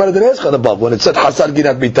Gemara didn't ask on above when it said hasar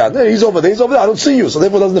ginat bitan. Hey, he's over there. I don't see you. So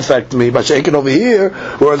therefore, it doesn't affect me. But shaking over here,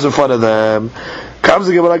 whereas in front of them. Comes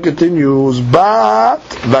the Gemara continues, Bat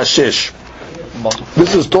Vashesh.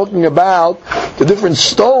 This is talking about the different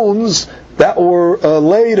stones that were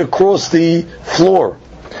laid across the floor.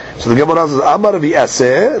 So the Gemara says, Amar Rav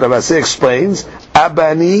Aseh, Rav Aseh explains,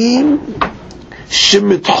 Abanim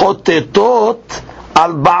shemitchotetot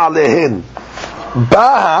al ba'alehen.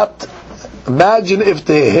 Bahat, imagine if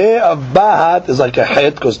the hair of Bahat is like a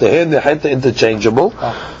het, because the hair and the het are interchangeable.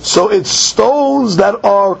 So it's stones that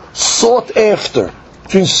are sought after.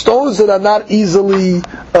 Which means stones that are not easily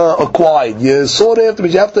acquired. You're sought after,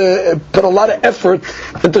 but you have to put a lot of effort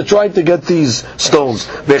into trying to get these stones.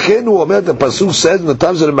 The Pasuk says in the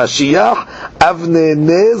times of the Mashiach, Avne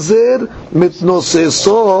Nezer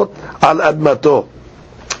mitnosesot al admato.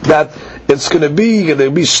 That it's going to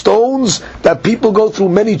be stones that people go through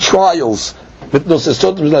many trials.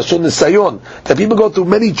 That people go through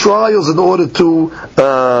many trials in order to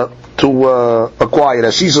acquire.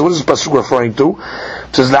 Rashi says, what is this pasuk referring to?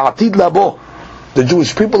 It says, La'atid labo. The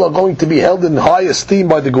Jewish people are going to be held in high esteem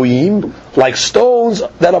by the Goyim, like stones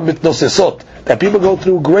that are mitnosesot, that people go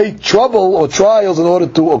through great trouble or trials in order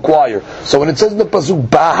to acquire. So when it says in the pasuk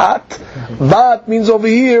bahat, bahat means over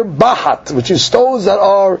here bahat, which is stones that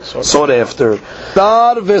are sought after.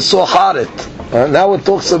 Dar vesoharet. Now it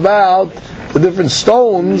talks about the different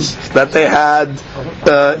stones that they had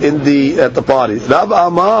at the party. Rav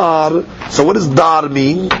Amar. So what does dar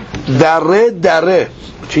mean? Dare dare.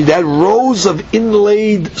 Which means that rows of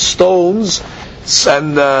inlaid stones,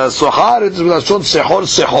 and soharet is sehor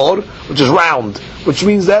sehor, which is round, which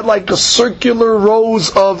means that like a circular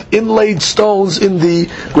rows of inlaid stones in the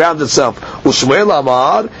ground itself. Ushmuel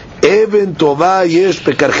Amar. Even tova yesh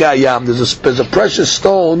bekarchei hayam. There's a precious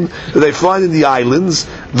stone that they find in the islands.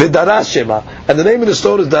 V'dara shema, and the name of the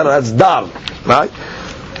stone is dar. That's dar, right?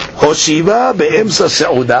 Hoshiva be'emsa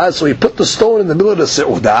seudah. So he put the stone in the middle of the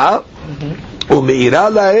seudah.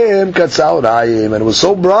 Umeira lahem katzaorayim, and it was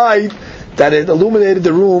so bright that it illuminated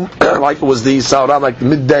the room like it was the saurah, like the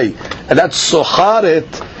midday. And that's soharet,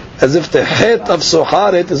 as if the het of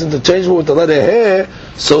soharet is interchangeable with the letter he.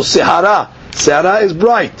 So sehara. Sahara is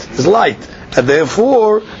bright, is light, and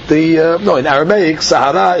therefore in Aramaic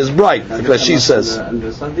Sahara is bright, like she says.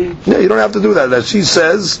 Yeah, you don't have to do that. That she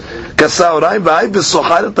says, "Kasauraim v'ay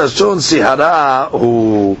v'socharet hashon sihara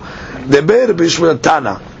hu deber b'shmul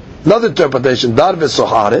tana." Another interpretation: dar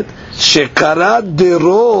v'socharet shekara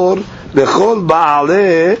deror lechol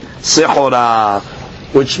ba'aleh sehora,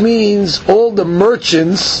 which means all the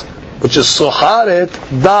merchants, which is socharet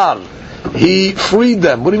dar. He freed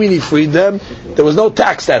them. What do you mean he freed them? There was no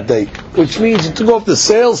tax that day, which means he took off the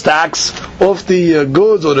sales tax off the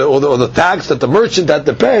goods or the tax that the merchant had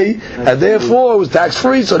to pay, and therefore it was tax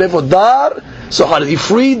free. So therefore, dar. So how did he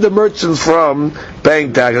free the merchants from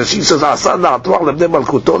paying tax? And she says, many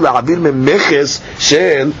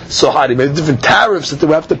different tariffs that they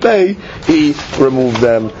would have to pay. He removed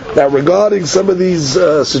them. Now, regarding some of these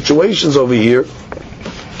situations over here,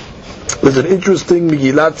 there's an interesting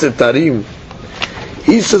Megillah Tzetarim.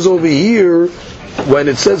 He says over here, when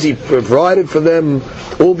it says he provided for them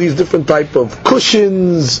all these different type of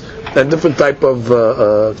cushions and different type of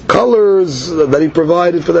colors that he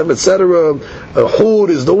provided for them, etc.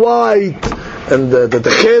 Hud is the white, and the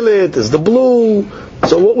techelet is the blue.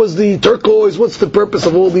 So what was the turquoise? What's the purpose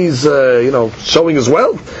of all these, showing as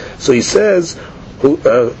well? So he says,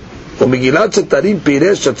 ומגילת סתרים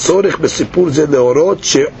פירש הצורך בסיפור זה להורות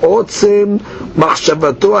שעוצם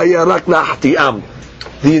מחשבתו היה רק להחטיאם.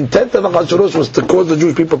 The intent of Achashverosh was to cause the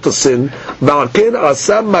Jewish people to sin. ועל כן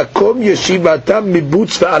עשה מקום ישיבתם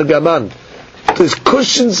מבוץ וארגמן. His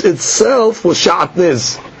cushions itself was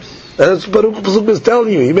sha'atnez. And that's what Pasuk is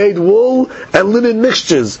telling you. He made wool and linen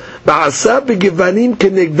mixtures. ועשה בגוונים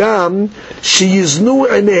כנגדם שיזנו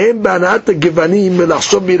עיניהם בהנאת הגוונים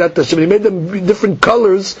ולחשוב ביראת השם. He made them different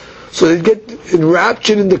colors, so they'd get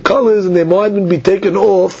enraptured in the colors and their mind would be taken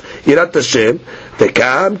off יראת השם.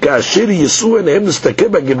 וכאן כאשר יישאו עיניהם להסתכל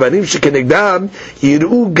בגוונים שכנגדם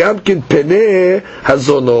יראו גם כן פני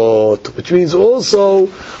הזונות, which means also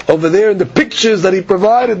over there in the pictures that he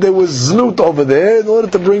provided there was znut over there in order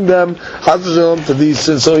to bring them to these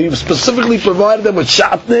sins. So he specifically provided them with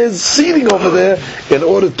shatnez seating over there in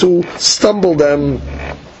order to stumble them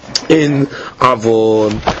in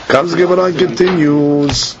avon. Comes the Gemara and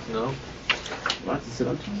continues.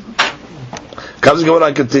 Comes the Gemara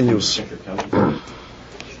and continues.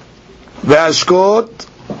 Ve'ashkot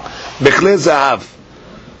b'chlei zahav.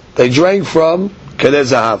 They drank from kelei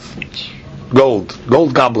zahav,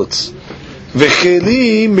 gold goblets.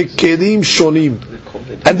 Ve'chelim mikelim shonim,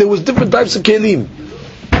 and there was different types of kelim.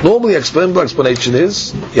 Normally, explanation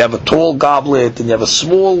is you have a tall goblet and you have a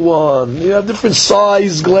small one. You have different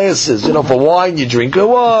size glasses. You know, for wine you drink a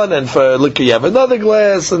one, and for liquor you have another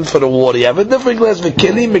glass, and for the water you have a different glass.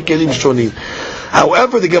 Mekelim shonim.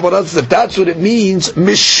 However, the Gemara says that's what it means.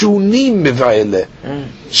 Mishunim mivayele.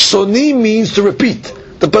 Shonim means to repeat.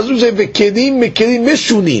 The pasuk says mekelim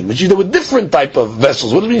mishunim, which is there were different type of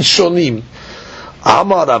vessels. What does it mean shonim?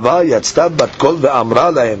 Amar Rava Yatztav Bat Kol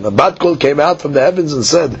ve'amra lahem. Bat Kol came out from the heavens and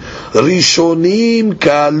said, Rishonim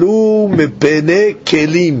kalu mipene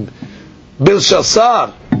kelim.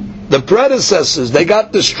 Belshazzar, the predecessors, they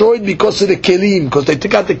got destroyed because of the kelim, because they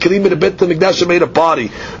took out the kelim of the Beit HaMikdash and made a party.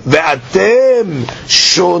 Ve'atem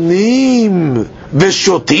shonim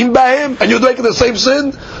ve'shotim bahem, and you're making the same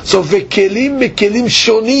sin. So ve'kelim mekelim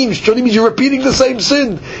shonim. Shonim means you're repeating the same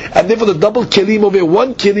sin, and therefore the double kelim over here,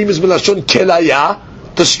 one kelim is milashon kelaya,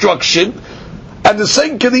 destruction, and the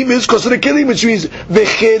second kelim is because of the kelim, which means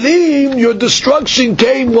ve'kelim, your destruction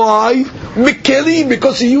came. Why? Mekelim,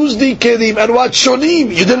 because you used the kelim, and what shonim,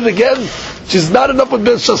 you did it again. She's not enough with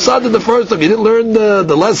Belshazzar in the first time. You didn't learn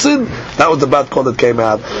the lesson. That was the bad call that came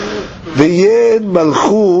out. V'yen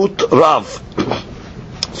malchut rav.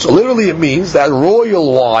 So literally it means that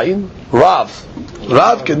royal wine, rav.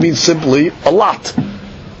 Rav can mean simply a lot.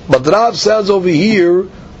 But Rav sounds over here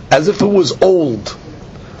as if it was old.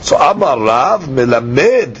 So Amar Rav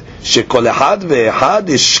melamed shekol echad ve'echad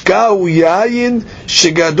ishka'u yayin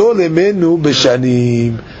shegadol emenu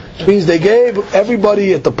b'shanim. Which means they gave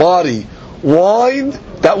everybody at the party wine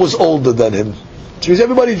that was older than him. Which means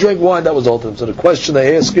everybody drank wine that was older than him. So the question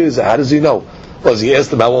I ask is, how does he know? Well, he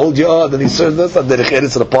asked him how old you are, then he says this, and then he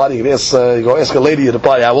gets to the party. You go ask a lady at the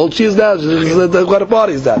party how old she is now. What a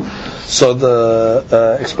party is that? So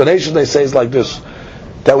the explanation they say is like this: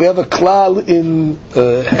 that we have a klal in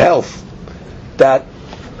health that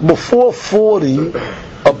before 40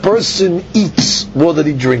 a person eats more than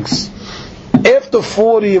he drinks. After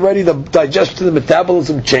 40 already the digestion and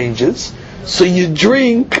metabolism changes, so you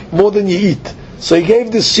drink more than you eat. So he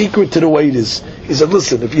gave this secret to the waiters. He said,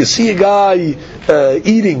 listen, if you see a guy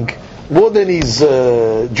eating more than he's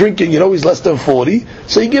drinking, you know he's less than 40,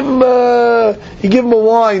 so you give him a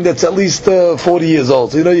wine that's at least 40 years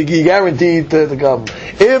old. So you know you guaranteed to come.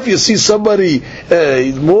 If you see somebody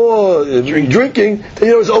more drinking, then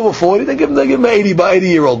you know he's over 40, they give him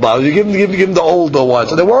 80-year-old bottle. You give him the older one.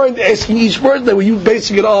 So they weren't asking each person; they were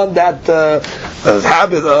basing it on that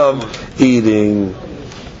habit of eating.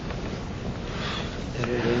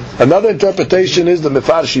 Another interpretation is the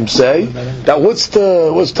Mefarshim say that what's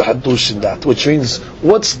the hadush in that, which means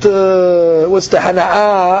what's the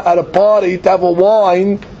hana'ah at a party to have a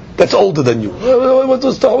wine that's older than you?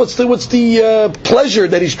 What's the pleasure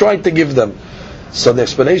that he's trying to give them? So the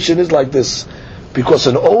explanation is like this: because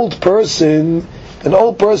an old person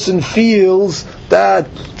feels that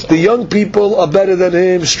the young people are better than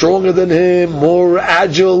him, stronger than him, more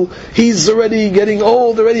agile. He's already getting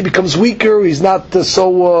old, already becomes weaker. He's not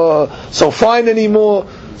so fine anymore.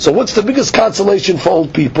 So what's the biggest consolation for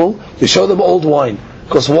old people? You show them old wine,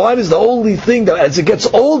 because wine is the only thing that as it gets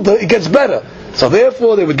older, it gets better. So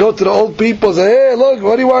therefore, they would go to the old people and say, "Hey, look,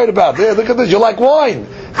 what are you worried about? Hey, look at this. You like wine.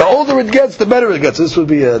 The older it gets, the better it gets." This would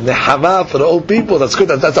be a nehama for the old people. That's good.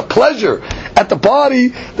 That's a pleasure at the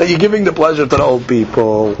party that you're giving the pleasure to the old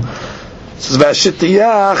people. This is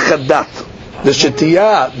v'ashitiyah chadat. The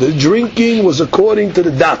shitiyah, the drinking, was according to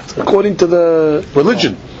the dat, according to the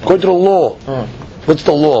religion, according to the law. What's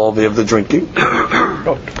the law of the drinking?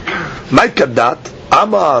 My kadat.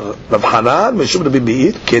 Amar Rav Hanan Meshum Rabbi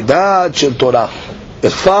Meir Kedat Shel Torah.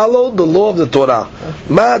 It followed the law of the Torah.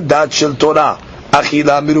 Ma Dat Shel Torah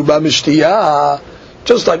Achila Miruba Mishtiyah.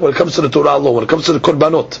 Just like when it comes to the Torah law, when it comes to the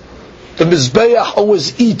Korbanot, the Mizbeach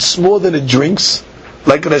always eats more than it drinks.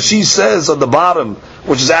 Like Rashi says on the bottom,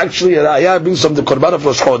 which is actually an ayah brings from the Korban of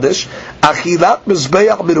Rosh Chodesh. Achilat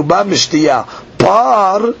Mizbeach Miruba Mishtiyah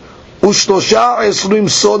Par Ushlosha Esrim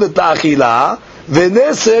Sodet Achila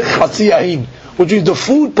Venesech Hatziyahin. Which means the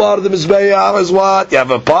food part of the Mizbeach is what? You have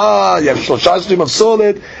a par, you have shlosha stream of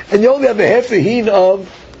solid, and you only have a half a hin of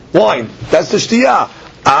wine. That's the shtiyah.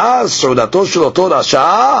 Sodato shloto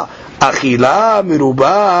rasha, achila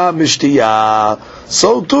miruba mishtiyah.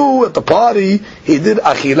 So too, at the party, he did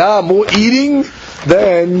achila, more eating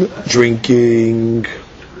than drinking.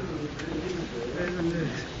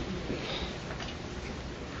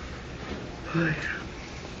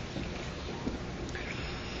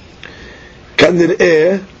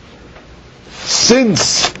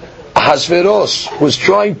 Since Ahasuerus was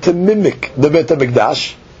trying to mimic the Beit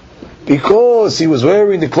HaMikdash, because he was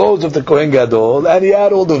wearing the clothes of the Kohen Gadol, and he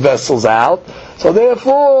had all the vessels out, so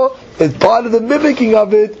therefore as part of the mimicking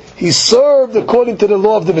of it, he served according to the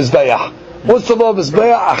law of the Mizbeach. What's the law of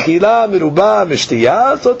Mizbeach? Achila, Merubah,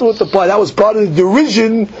 Mishtiyah. So that was part of the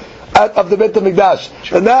derision of the Beit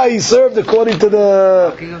HaMikdash. And now he served according to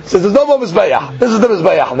the... Says there's no more Mizbeach. This is the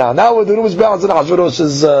Mizbeach now. Now we're doing Mizbeach in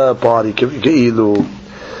Hashverosh's party. Ke'ilu.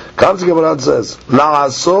 Comes the Gemara and says,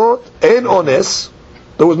 La'asot en ones.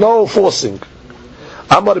 There was no forcing.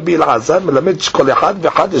 Everybody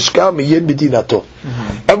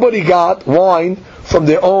got wine from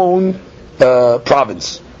their own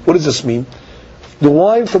province. What does this mean? The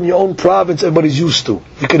wine from your own province, everybody's used to.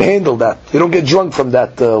 You can handle that. You don't get drunk from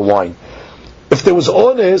that wine. If there was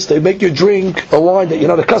honest, they make you drink a wine that you're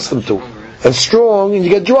not accustomed to, and strong, and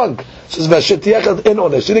you get drunk. Says Vashetiyach in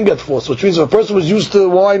honest. You didn't get forced, which means if a person was used to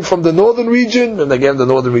wine from the northern region, and they gave the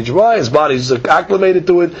northern region wine, his body's acclimated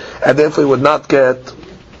to it, and therefore he would not get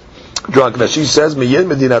drunk. Now she says, "Miyen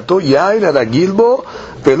medinato yain haragilbo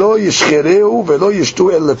velo yishchereu velo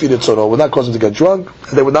yishtu el lefi retzono." Would not cause him to get drunk,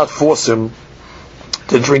 and they would not force him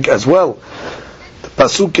to drink as well. The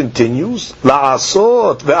pasuk continues,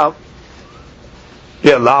 "La'asot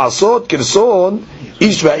kirson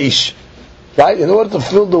ish va'ish." Right, in order to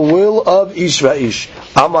fulfill the will of ish va'ish.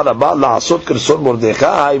 Amar Rabba la'asot kirson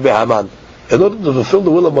Mordechai ve'Haman. In order to fulfill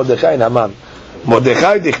the will of Mordechai and Haman.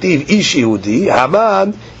 Mordechai dichtiv ish Yehudi,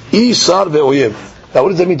 Haman ish sar ve'oyev. Now, what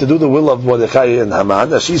does that mean to do the will of Mordechai and Haman?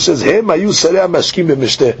 Now she says, "Hem ayu sarei mashkim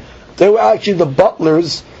b'mishteh." They were actually the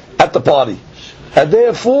butlers at the party. And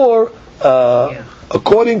therefore,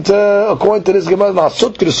 according to this Gemara,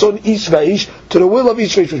 Ma'asot Kirson Ish Va'ish, to the will of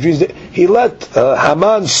Ish Va'ish, which means that he let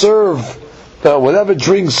Haman serve whatever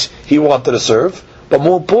drinks he wanted to serve, but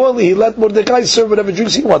more importantly, he let Mordecai serve whatever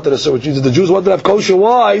drinks he wanted to serve, which means that the Jews wanted to have kosher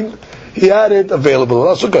wine, he had it available.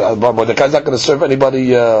 That's okay. Mordecai's not going to serve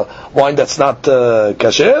anybody wine that's not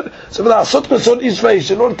kasher. So Ma'asot Kirson Ish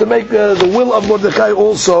Va'ish, in order to make the will of Mordecai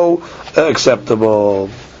also acceptable.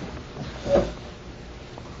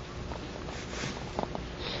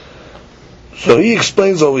 So he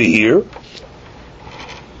explains over here.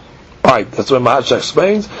 Alright, that's what Mahasha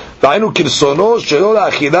explains. V'aynu kirsono shelo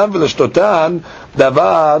la'achilam v'leshtotan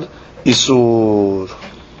davar isur.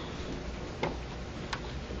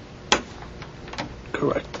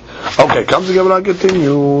 Correct. Okay, comes the Gemara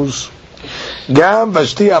continues. Gam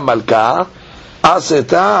vashti amalka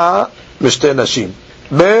aseta v'shte nashim.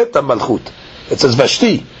 Bet amalchut. It says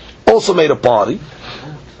Vashti also made a party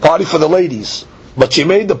for the ladies. But she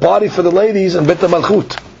made the party for the ladies in Bet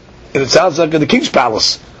HaMalchut. And it sounds like in the king's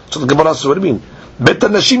palace. So the Gemara says, what do you mean? Bet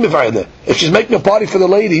HaNashim Mifayde. If she's making a party for the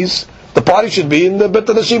ladies, the party should be in the Bet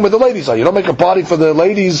HaNashim where the ladies are. You don't make a party for the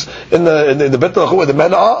ladies in the Bet HaMalchut where the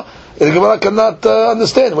men are. And the Gemara cannot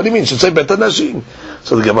understand. What do you mean? She should say Bet HaNashim.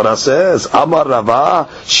 So the Gemara says, Amar Rava,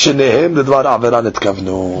 Shenehem Ledvar Avera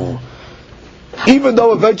Netkavnu. Even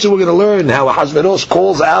though eventually we're going to learn how Hashverosh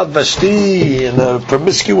calls out Vashti in a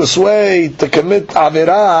promiscuous way to commit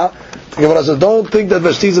Avirah, the Gemara says, don't think that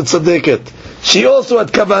Vashti is a tzaddiket. She also had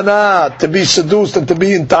kavanah to be seduced and to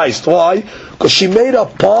be enticed. Why? Because she made a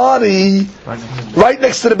party right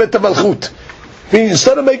next to the Bet HaMalchut.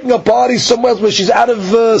 Instead of making a party somewhere else where she's out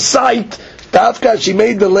of sight, she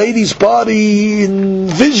made the ladies' party in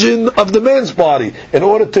vision of the men's party in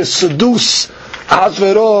order to seduce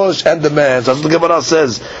Hashverosh and the man. So the Gemara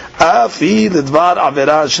says, "Afi ledvar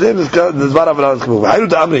avera shneim ledvar avera k'muv." How do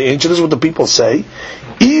the Amri answer? This is what the people say.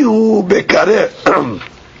 Ihu bekareh.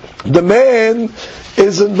 The man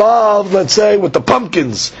is involved, let's say, with the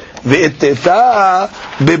pumpkins. Ve'eteta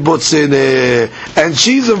bebotzene, and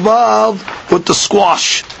she's involved with the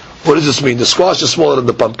squash. What does this mean? The squash is smaller than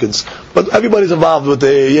the pumpkins, but everybody's involved with the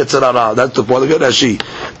yetzer hara. That's the point. Look at Rashi.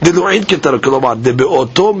 Delu'in ketar kolomar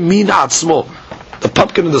debeoto min atzmo. The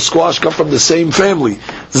pumpkin and the squash come from the same family.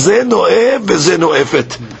 Ze no'ev ve'ze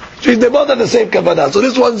no'efet. They both have the same kavanah. So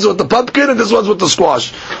this one's with the pumpkin and this one's with the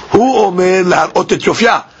squash. Hu omer la'arot et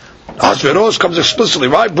yofya. Hashverosh comes explicitly,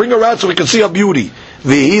 right? Bring her out so we can see her beauty.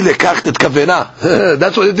 Vehi lekach et kavanah.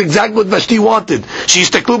 That's exactly what Vashti wanted.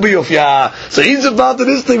 She's teklu b'yofya. So he's involved in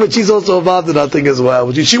this thing, but she's also involved in that thing as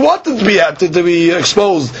well. She wanted to be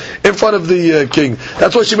exposed in front of the king.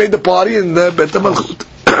 That's why she made the party in Bet HaMalchut.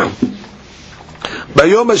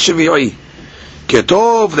 Bayom HaShavi'i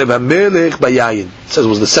Ketov Levamelech Bayayin. It says it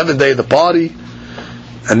was the 7th day of the party,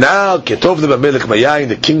 and now Ketov Levamelech Bayayin,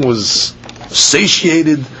 the king was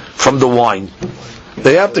satiated from the wine.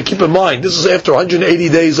 They have to keep in mind, this is after 180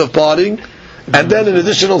 days of partying, and then an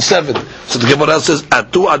additional 7. So the Gemara says,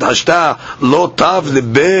 Atu ad hashta lo tav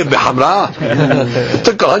libe behamra. It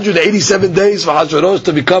took 187 days for Hashverosh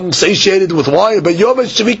to become satiated with wine. But Yom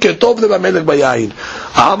HaShavi'i Ketov Levamelech Bayayin.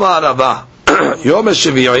 Amar Rava. Yom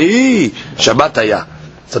HaShavi'i, Shabbat haya.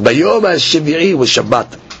 So by Yom HaShavi'i was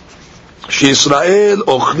Shabbat. Sh'Yisrael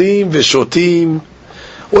ochlim v'shotim.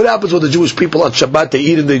 What happens with the Jewish people on Shabbat? They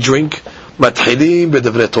eat and they drink. Matchilim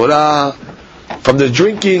b'devrei Torah. From the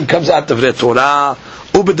drinking comes out Devrei Torah.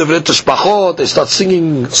 U'b'devrei tashbachot. They start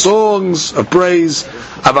singing songs of praise.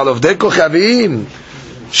 Aval ovdei kochavim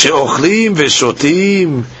she'ochlim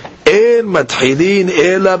v'shotim en matchilin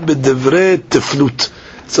ela b'devrei teflut.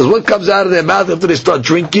 It says what comes out of their mouth after they start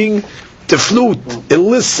drinking? Teflut,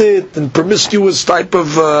 illicit and promiscuous type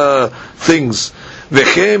of things.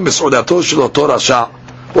 V'chem b's'udato shel oto rasha.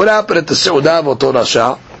 What happened at the seudah of oto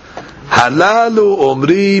rasha? Halalu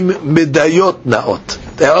omrim medayot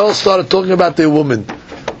naot. They all started talking about their woman.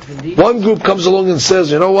 One group comes along and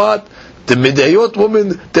says, you know what? The medayot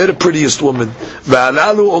woman, they're the prettiest woman.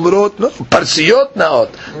 V'halalu omrot parsiyot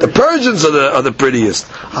naot. The Persians are the prettiest.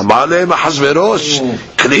 Amar lehem Ahashverosh,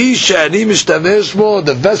 kli she'ani mishtamesh bo,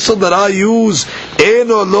 the vessel that I use,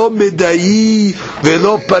 eno lo medayi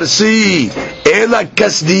velo parsi, ela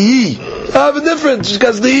kasdiyi. I have a difference, it's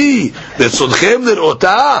kasdiyi. V'tzodchem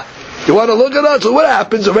l'r'otah. You want to look at us? So what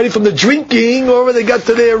happens already from the drinking, or they got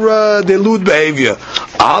to their lewd behavior?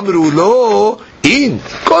 Amru lo in.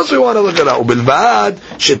 Of course we want to look at her. Ubilvad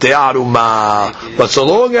shetei aruma. But so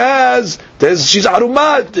long as she's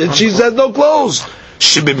aruma and she has no clothes.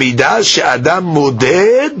 Shebimidah she'adam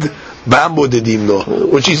moded ba'modedim lo.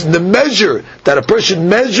 Which is the measure that a person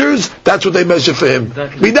measures. That's what they measure for him.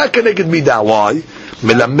 Midah keneged midah. Why?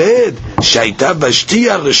 Melamed she'ayta vashti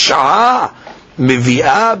ar-sha'ah.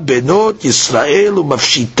 מביאה בנות ישראל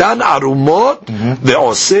ומפשיטן ערומות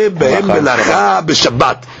ועושה בהם מלאכה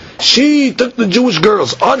בשבת. She took the Jewish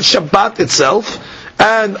girls on Shabbat itself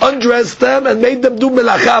and undressed them and made them do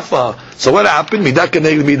melacha for her. So what happened? Midah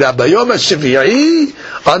keneged midah. Bayom HaShavi'i,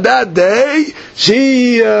 on that day,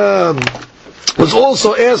 she was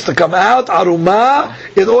also asked to come out, aruma,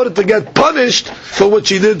 in order to get punished for what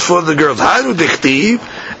she did for the girls. Hanu dichtiv,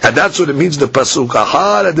 and that's what it means, the pasuk.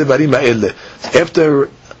 Ahar devarim ha'ele. After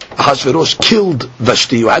Ahashverosh killed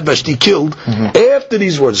Vashti, or had Vashti killed, after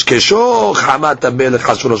these words, Keshoch Hamat HaMelech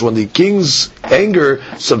Ahashverosh, when the king's anger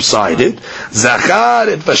subsided, Zachar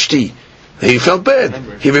et Vashti. He felt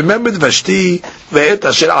bad. He remembered Vashti, ve'et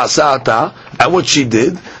asher asata, and what she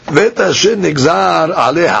did, ve'et asher nigzar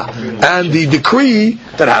aleha, and the decree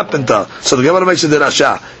that happened to her. So the Gemara makes it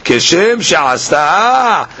derasha. Keshem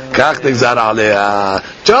she'asta, kach nigzar aleha.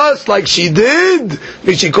 Just like she did,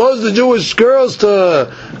 she caused the Jewish girls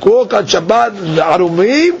to walk on Shabbat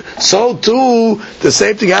arumim, so too, the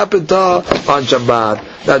same thing happened to her on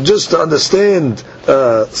Shabbat. Now just to understand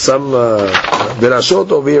some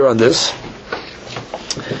derashot over here on this,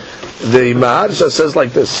 the Maharsha says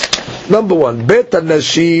like this. Number one, Bet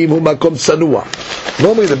HaNashim hu makom tzanua.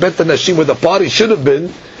 Normally the Bet HaNashim where the party should have been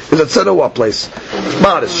is a tzanua place.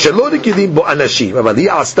 Maharsha, shelo rikidim bo anashim, aval hi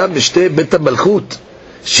asta mishte Bet HaMalchut,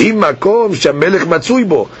 שהיא מקום שהמלך מצוי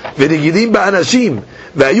בו, ורגילים באנשים,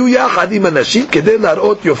 והיו יחד עם אנשים כדי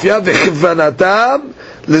להראות יופייה וכוונתם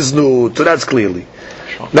לזנות. So that's clearly.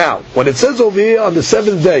 Now, when it says over here on the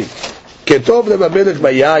seventh day, כתוב למלך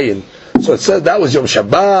ביין, so it says that was Yom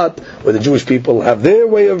Shabbat, where the Jewish people have their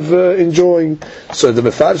way of enjoying. So the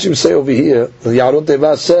Mefarshim say over here, the Yaron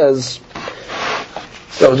Teva says,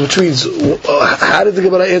 which means, how did the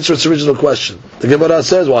Gemara answer its original question? The Gemara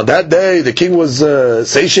says, well, that day the king was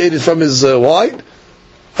satiated from his wine.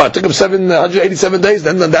 It took him 787 days.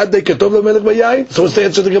 Then on that day, Ketov lemelech bayayin. So what's the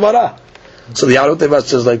answer to the Gemara? So the Yaron Teva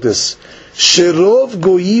says like this: Shirov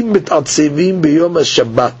goyim mitatzevim b'yom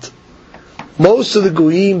Shabbat. Most of the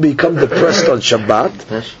goyim become depressed on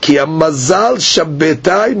Shabbat. Ki hamazal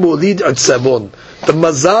shabbetai molid atzavon. The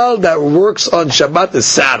mazal that works on Shabbat is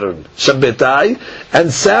Saturn, Shabbetai,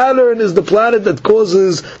 and Saturn is the planet that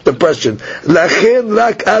causes depression. Lachen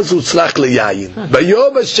rak az utzlach leyayin.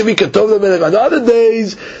 Bayom hashavi ketov lemelech. On other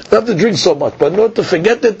days, they have to drink so much, but not to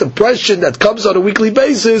forget the depression that comes on a weekly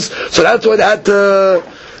basis. So that's why they had to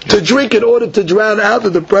drink in order to drown out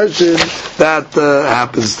the depression that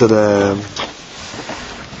happens to them.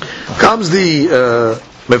 Comes the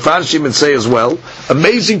Mefarshim and say as well,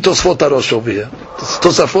 amazing Tosfot HaRosh over here.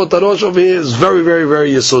 Tosfot HaRosh over here is very, very,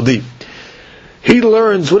 very yesodi. He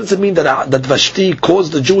learns, what does it mean that Vashti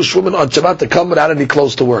caused the Jewish woman on Shabbat to come without any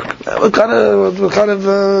clothes to work? What kind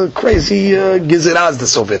of crazy gezerah is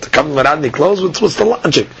this over here? To come without any clothes? What's the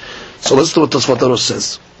logic? So listen to what Tosfot HaRosh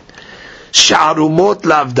says. Sha'arumot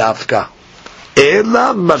lav davka,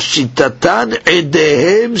 ela mafshitatan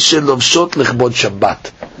edehem shelovshot lechbod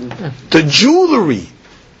Shabbat. The jewelry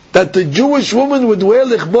that the Jewish woman would wear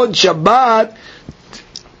lichbod Shabbat,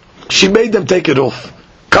 she made them take it off.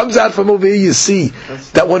 comes out from over here, you see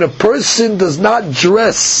that when a person does not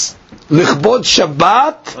dress lichbod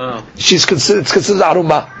Shabbat, it's considered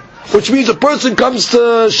arumah. Which means a person comes to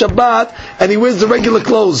Shabbat and he wears the regular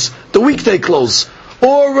clothes, the weekday clothes.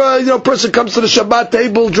 Or, a person comes to the Shabbat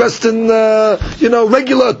table dressed in,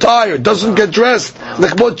 regular attire, doesn't get dressed.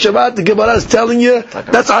 Lichbod Shabbat, the Gemara is telling you,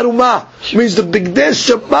 that's arumah. It means the Bigdei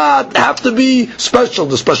Shabbat have to be special,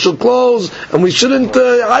 the special clothes, and we shouldn't,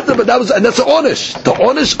 and that's an onish. The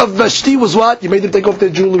onish of Vashti was what? You made them take off their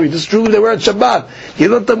jewelry. This jewelry they wear on Shabbat. You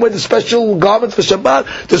let them wear the special garment for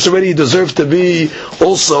Shabbat. This already deserves to be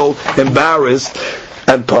also embarrassed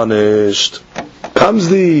and punished. Comes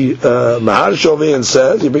the Mahar Shovi and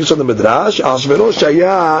says, he brings from the Midrash, Ashvero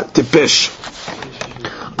Shaya Tipesh.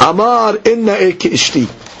 Amar inna eki ishti.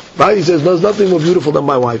 Right? He says, there's nothing more beautiful than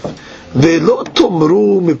my wife. Ve'lo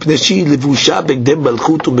tomru mipneshi levusha begdem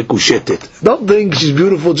malchut umekushetet. Don't think she's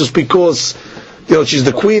beautiful just because she's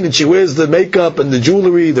the queen and she wears the makeup and the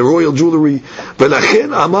jewelry, the royal jewelry.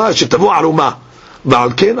 Ve'lachen amar shetavo aruma. ועל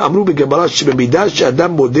כן אמרו בגמרא שבמידה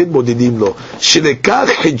שאדם מודד מודדים לו שלכך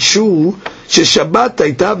חידשו ששבת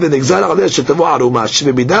הייתה ונגזר עליה שתבוא ערומה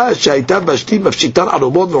שבמידה שהייתה ושתי מפשיטן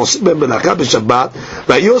ערומות ועושים בהם מלאכה בשבת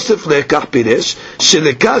ויוסף לכך פירש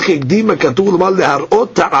שלכך הקדים הכתוב לומר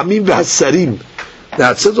להראות העמים והשרים.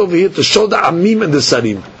 Now it says over here to show the amim and the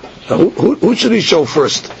sarim. Who should he show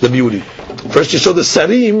first? The beauty. First you show the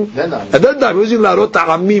sarim, and then using larot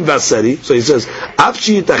ha'amim v'asarim. So he says, "Af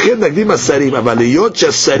she'yitachel nagdim hasarim, aval hiyot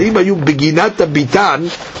she'asarim hayu beginat habitan."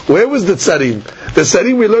 Where was the sarim? The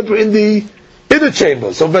sarim we learned were in the inner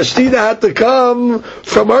chamber. So Vashti had to come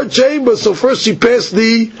from her chamber. So first she passed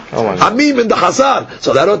the amim and the hasar.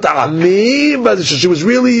 So larot ha'amim, but she was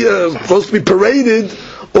really supposed to be paraded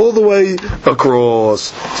all the way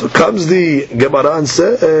across. So comes the Gemara and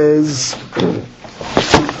says,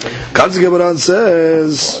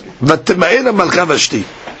 "Vatma'ena malcha Vashti."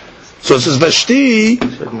 So it says Vashti,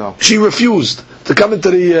 she refused to come into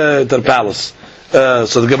the palace.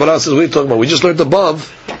 So the Gemara says, what are you talking about? We just learned above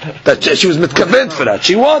that she was mitkavent for that.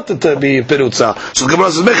 She wanted to be perutza. So the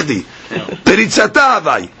Gemara says, Mechdi, peritzata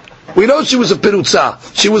avai. We know she was a perutza.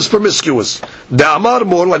 She was promiscuous. The Amar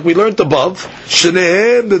more, like we learned above,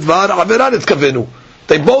 Shnehem b'dvar averan etkavenu.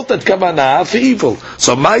 They both had kavanah for evil.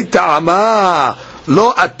 So my ta'ama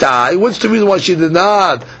lo atai. What's the reason why she did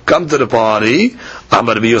not come to the party?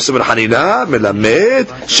 Amar bi Yosef ben Hanina melamed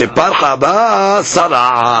shepar chaba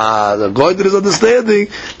sara'at. Going to this understanding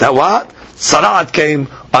that what? Sara'at came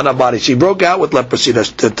on her body. She broke out with leprosy.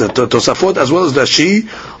 Tosafot, as well as that she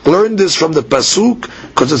learned this from the pasuk,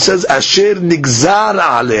 because it says Asher nigzar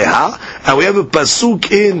aleha, and we have a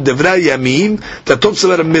pasuk in Devrei Yamim that talks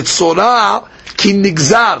about a mitzorah ki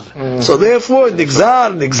nigzar. So therefore,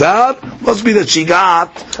 nigzar must be that she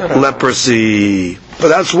got leprosy. But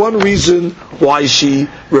that's one reason why she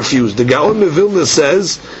refused. The Gaon Mevilna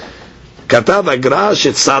says, Katav Agra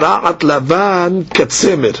shetzara'at lavan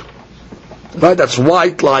katzemer. Right, that's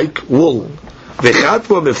white like wool.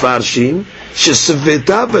 V'chatva mefarshim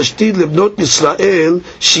shesveta vashti lebnot Yisrael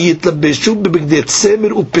sheyitlabeshu bebigdei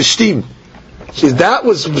tzemer upeshtim. Says that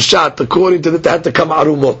was shot according to that they had to come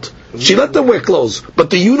arumot. She let them wear clothes, but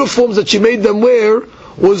the uniforms that she made them wear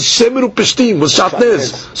was semer upeshtim, was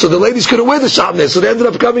shatnez. So the ladies couldn't wear the shatnez, so they ended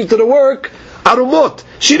up coming to the work arumot.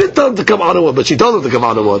 She didn't tell them to come arumot, but she told them to come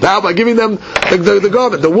arumot. How? By giving them the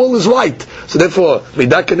garment. The wool is white. So therefore,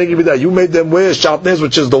 that can give you that. You made them wear shatnez,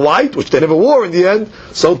 which is the white, which they never wore in the end.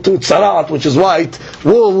 So too tzarat, which is white,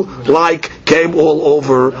 wool, like, came all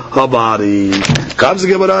over her body. Comes the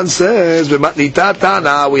Gemara and says, "B'matnita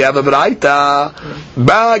tana," we have a braita.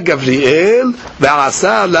 Ba Gavriel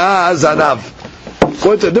ve'asa la zanav.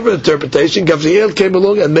 According to a different interpretation, Gavriel came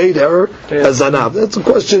along and made her a zanab. That's a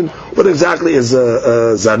question. What exactly is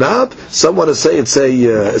a zanab? Some want to say it's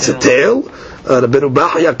a tail. The Ben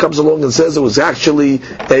Ubahya comes along and says it was actually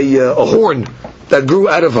a horn that grew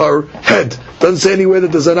out of her head. Doesn't say anywhere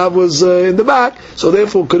that the zanab was in the back, so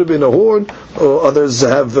therefore it could have been a horn, or others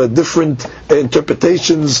have different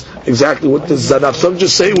interpretations exactly what this zanab. Some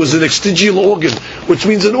just say it was an extigial organ, which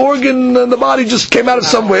means an organ in the body just came out of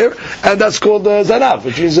somewhere, and that's called zanab,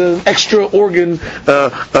 which means an extra organ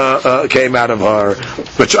came out of her,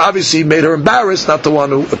 which obviously made her embarrassed not to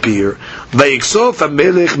want to appear. Vayiksof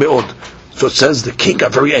hamelech me'od. So it says the king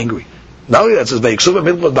got very angry. Not only that, it says Vayiksof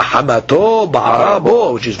hamelech b'hamato ba'ara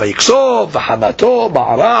bo, which is Vayiksof b'hamato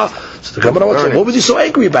ba'ara. So the Gemara wants to say, what was he so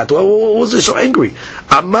angry about? What was he so angry?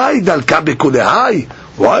 Amai dalka b'kulehai.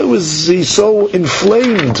 Why was he so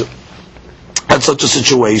inflamed at such a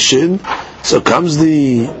situation? So comes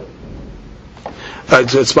the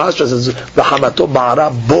It's mashra says v'hamato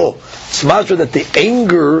ba'ara bo. It's mashra that the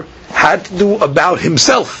anger had to do about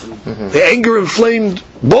himself. The anger inflamed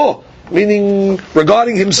bo, meaning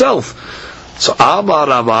regarding himself. So Amar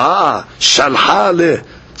Rava shalha.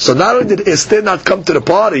 So not only did Esther not come to the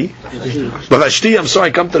party, Vashti,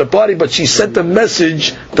 come to the party, but she sent a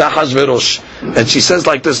message to Ahasuerus, and she says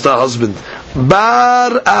like this to her husband: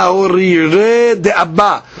 Bar Ahurire de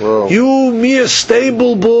Abba, you mere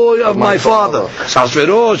stable boy of my father.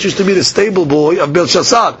 Ahasuerus used to be the stable boy of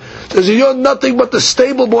Belshazzar. Says, you're nothing but the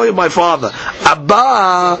stable boy of my father.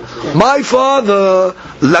 Abba, my father,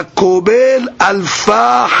 lakobel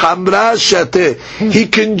alfa hamra shate. He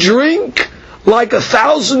can drink like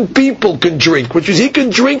 1,000 people can drink, which is he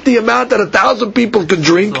can drink the amount that 1,000 people can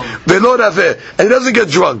drink, and he doesn't get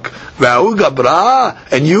drunk.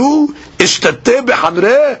 And you,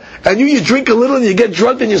 and you drink a little and you get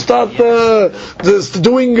drunk and you start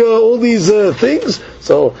doing all these things.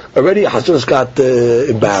 So already Ahasuerus got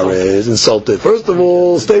embarrassed, insulted. First of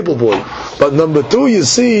all, stable boy. But number two, you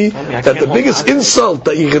see that the biggest insult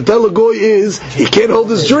that you can tell a goy is he can't hold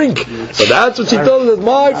his drink. So that's what she told him. That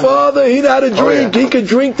my father, he had a drink. He could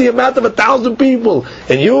drink the amount of 1,000 people.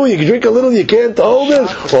 And you can drink a little, you can't hold it.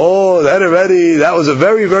 Oh, that was a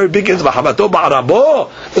very, very big insult.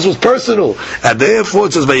 This was personal. And therefore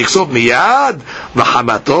it says, Vayiksov miyad,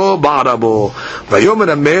 v'hamato ba'arabo. Vayomer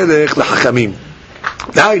hamelech l'hachamim.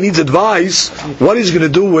 Now he needs advice what he's going to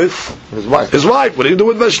do with his wife. What are you going to do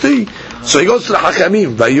with Vashti? So he goes to the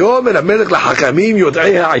Hakamim. Vayomer hamelech l'Hakamim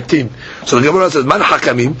yod'ei ha'aitim. So the Gemara says, Man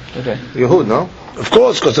Hakamim? Okay. Yehud, no? Of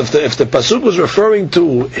course, because if the pasuk was referring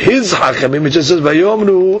to his Hakamim, it just says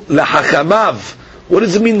Vayomru l'Hakamav. What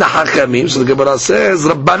does it mean, the Hakamim? So the Gemara says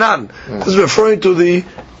Rabbanan. This is referring to the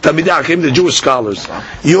Talmidei Hakamim, the Jewish scholars.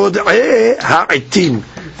 Yod'ei ha'aitim.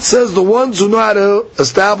 Says the ones who know how to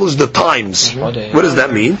establish the times. What does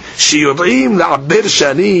that mean? Shiurim la'abir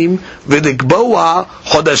shanim v'nikboa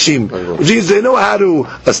chodashim. Which means they know how to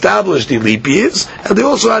establish the leap years, and they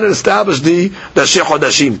also know how to establish the Sheh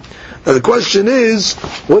Chodashim. Now the question is,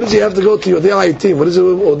 what does he have to go to Yodei Ha'aitim?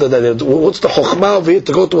 What's the chokhmah over here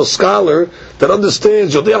to go to a scholar that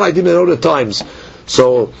understands Yodei Ha'aitim and know the times?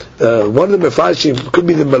 So one of the Mefashim, could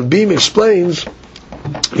be the Malbim, explains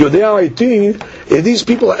Yodei Ha'aitim, these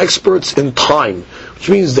people are experts in time, which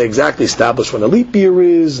means they exactly establish when a leap year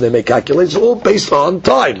is, they make calculations, all based on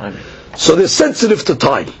time. So they're sensitive to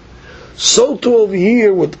time. So too over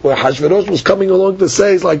here, where Ahasuerus was coming along to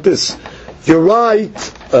say is like this: you're right,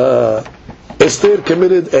 Esther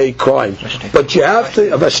committed a crime, but you have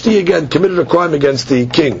to, Vashti again committed a crime against the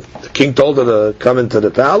king. The king told her to come into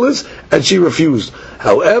the palace, and she refused.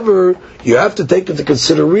 However, you have to take into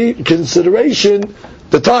consideration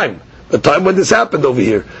the time when this happened over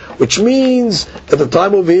here, which means at the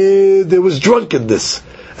time over here there was drunkenness,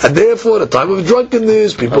 and therefore at the time of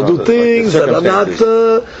drunkenness people do things that are not.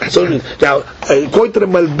 So now, according to the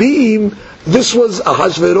Malbim, this was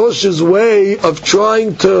Ahasuerus' way of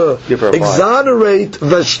trying to exonerate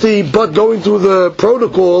Vashti, but going through the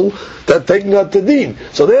protocol that taking her to Din.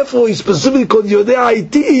 So therefore he specifically called Yodei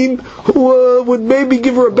Ha'aitim, who would maybe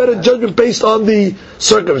give her a better judgment based on the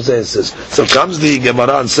circumstances. So comes the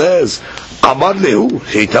Gemara and says, Amar Lehu,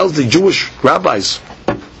 he tells the Jewish rabbis,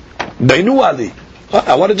 Dainu Ali,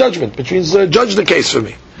 I want a judgment, which means judge the case for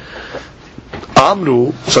me.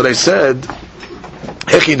 Amru, so they said,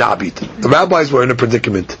 Hechi Na'abit. The rabbis were in a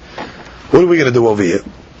predicament. What are we going to do over here?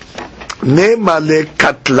 Nemale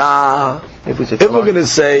katla. If we're going to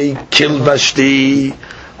say kill Vashti,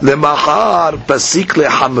 lemachar pasik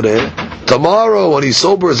lehamre. Tomorrow, when he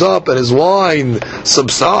sobers up and his wine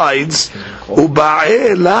subsides,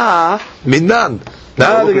 uba'ela minan.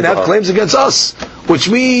 Now they're going to have claims against us, which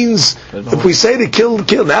means if we say to kill.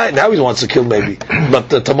 Now he wants to kill maybe, but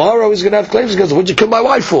tomorrow he's going to have claims against us. What'd you kill my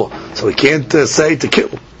wife for? So we can't say to kill.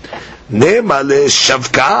 Nemale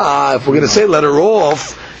shavka. If we're going to say let her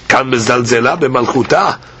off, kan mezalzela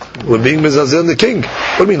b'malchuta. We're being mezalzel the king.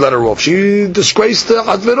 What do you mean let her off? She disgraced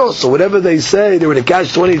Ahasuerus. So whatever they say, they were in a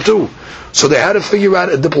catch-22. So they had to figure out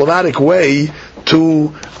a diplomatic way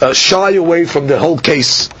to shy away from the whole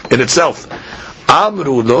case in itself.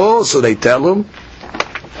 Amru lo, so they tell him,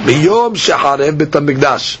 Miyom shaharem bet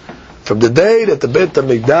hamikdash, from the day that the Bet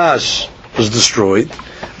HaMikdash was destroyed,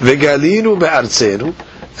 Vegalinu be'artzenu,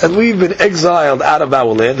 and we've been exiled out of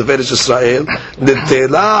our land, the Eretz Israel,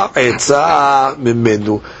 Netela etza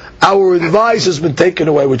mimenu. Our advice has been taken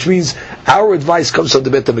away, which means our advice comes from the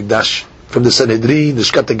Bet HaMikdash. from the Sanhedrin, the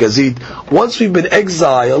Shkat Gazit. Once we've been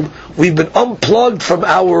exiled, we've been unplugged from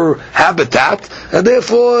our habitat, and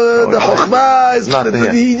therefore the Chokhmah is not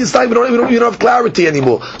there. We don't have clarity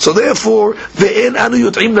anymore. So therefore, we don't have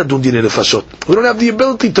the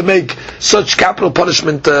ability to make such capital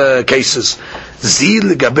punishment cases. You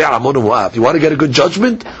want to get a good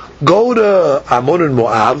judgment? Go to Ammon and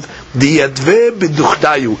Moab. They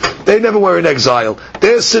never were in exile.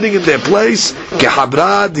 They're sitting in their place, like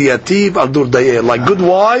good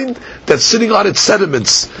wine that's sitting on its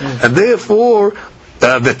sediments. And therefore,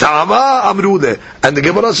 and the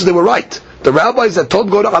Gemara says they were right. The rabbis that told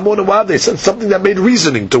go to Ammon and Moab, they said something that made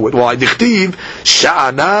reasoning to it. Why? Dichtiv,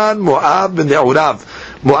 Sha'anan, Moab, and Ne'urav.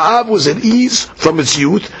 Moab was at ease from its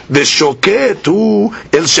youth, Veshokeh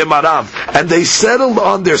el Shemarav, and they settled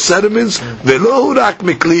on their sediments, Velo rak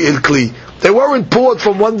mikli el kli. They weren't poured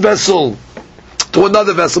from one vessel to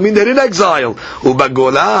another vessel. I mean, they're in exile.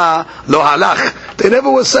 Ubagola lo halach. They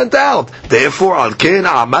never were sent out. Therefore, al ken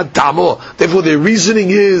amad tamo. Therefore, their reasoning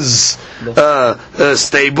is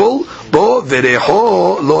stable. Bo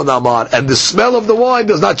vereho lo namar. And the smell of the wine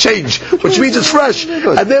does not change, which means it's fresh.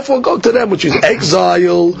 And therefore, go to them, which is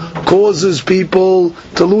exile causes people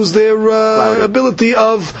to lose their ability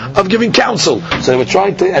of giving counsel. So they were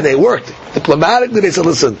trying to, and they worked diplomatically. They said,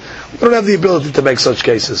 listen, we don't have the ability to make such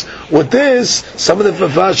cases. With this, some of the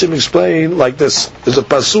Mefashim explain like this. There's a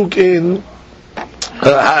pasuk in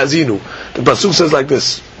Ha'azinu. The pasuk says like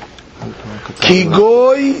this: Ki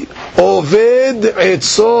goy oved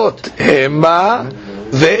etzot hema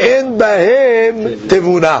ve'en bahem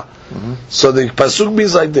tevuna. So the pasuk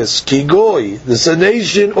means like this: Ki goy, this is a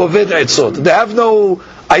nation oved etzot. They have no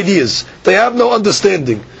ideas. They have no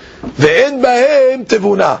understanding. Ve'en bahem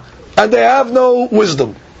tevuna, and they have no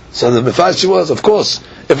wisdom. So the Mefashim was, of course,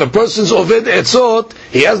 if a person's oved etzot,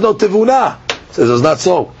 he has no tevuna. Says it's not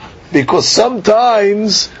so, because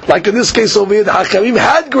sometimes, like in this case over here, the Hakamim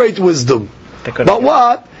had great wisdom, but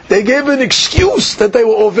what? They gave an excuse that they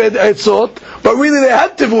were oved etzot, but really they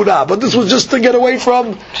had tevuna. But this was just to get away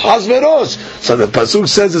from Asverosh. So the pasuk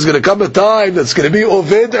says there's going to come a time that's going to be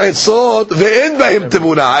oved etzot ve'en b'hem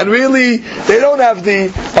tevuna, and really they don't have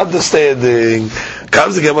the understanding.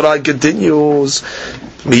 Comes the Gemara and continues.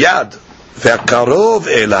 Miyad ve'karov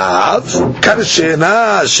elav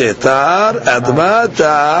karshena shetar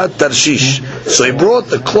admata tarshish. So he brought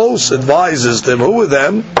the close advisors to him. Who were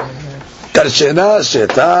them? Karshena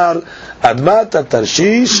shetar admata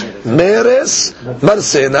tarshish meres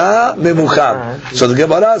marsena memucham. So the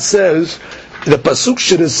Gemara says the pasuk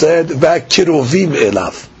should have said ve'kirovim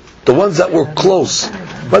elav, the ones that were close.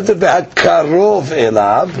 But the karov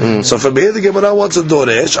elav. So from here the Gemara wants a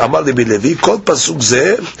doresh. Amar li bilevi kol pasuk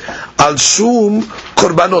ze al shum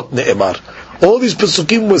korbanot ne'emar. All these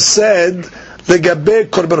pasukim were said legabe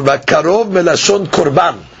korban. Karov melashon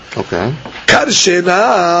korban. Okay.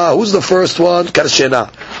 Karshena. Who's the first one? Karshena.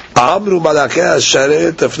 Amru malakei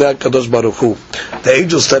hasharet efnei Kadosh Baruch Hu. The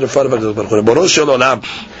angels stand in front of Kadosh Baruch Hu. Boro shel olam.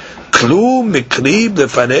 Klum mikrib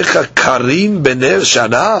lefanecha karim bener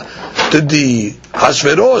shana. Did the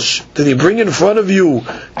Hashverosh, did he bring in front of you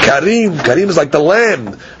karim? Karim is like the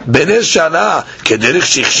lamb. Bener shana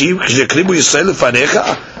kederich shekribu Yisrael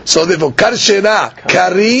lefanecha. So therefore, karshena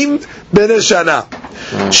karim bener shana.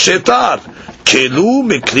 Shetar kelu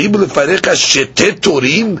mikrib lefanecha shetet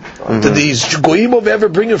torim. Did these goyim ever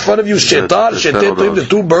bring in front of you shetar shetet torim, the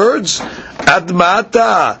two birds?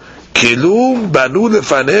 Admata Kilum banu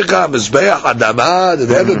lefanecha mizbeach adama. Did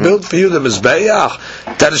they ever build for you the mizbeach?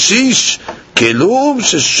 Tarshish kilum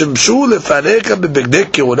sheshimshu lefanecha bebigdei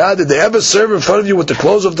kehuna. Did they ever serve in front of you with the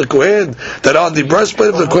clothes of the kohen that are on the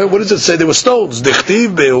breastplate of the kohen? What does it say? They were stones.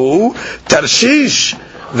 Dichtiv behu Tarshish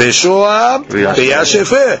veshoam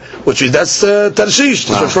veyashefeh, which means that's Tarshish.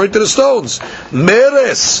 That's referring to the stones.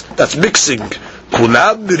 Meres, that's mixing.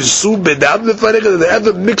 Kulam mirsu bedam lefanecha. Did they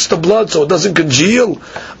ever mix the blood so it doesn't congeal?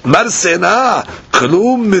 Marsena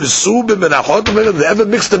klum mirsu b'menachot. Did they ever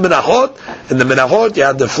mix the menachot? In the menachot you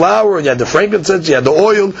had the flour and you had the frankincense, you had the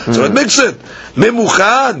oil, so it mix it.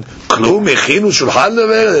 Memuchan klum echinu shulchan. Did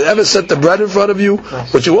they ever set the bread in front of you?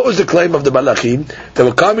 Which, what was the claim of the malachim? They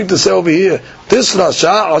were coming to say over here, this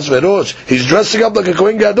Rasha Asverosh, he's dressing up like a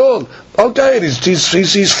Kohen Gadol. Okay, and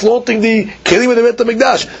he's flaunting the kelim of the Beit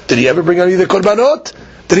HaMikdash. Did he ever bring any of the korbanot?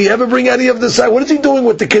 Did he ever bring any of the side? What is he doing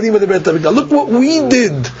with the kelim of the Beit HaMikdash? Look what we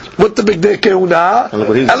did with the Bigdei Kehuna,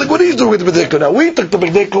 and look what he's doing with the Bigdei Kehuna. We took the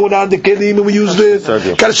Bigdei Kehuna and the kelim and we used it.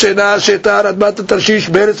 Karshena, Shetar, Admat, Tarshish,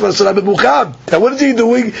 Beretz, Marsalah, Bemucham. And what is he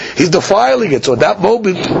doing? He's defiling it. So at that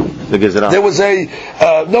moment, There was a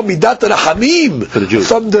midat rachamim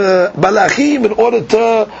from the malachim in order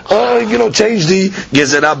to change the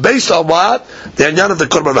gezerah based on what the inyan of the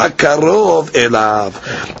korban hakarov elav.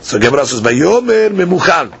 So Gemara says Vayomer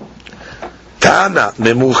memuchan Tana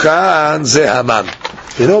memuchan ze Haman.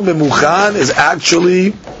 Memuchan is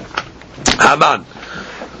actually Haman.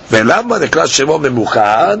 ולמה נקרא שמו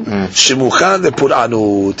ממוכן? שמוכן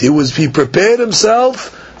לפורענות. He prepared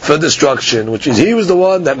himself for destruction, which is he was the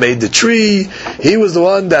one that made the tree, he was the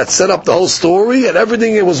one that set up the whole story, and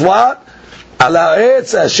everything it was what? על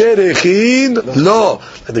העץ אשר הכין לו.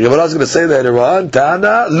 And the Gemara is going to say later on,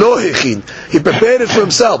 Tana lo הכין. He prepared it for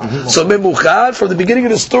himself. So Memuchan, from the beginning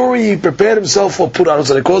of the story, he prepared himself for Pur'anot.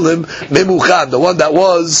 So they call him Memuchan, the one that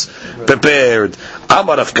was prepared.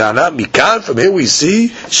 Amar Rav Kana, Mikan, from here we see,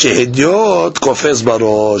 Shehidyot kofes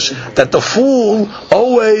barosh, that the fool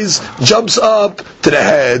always jumps up to the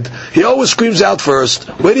head. He always screams out first.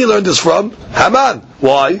 Where did he learn this from? Haman.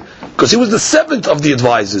 Why? Because he was the seventh of the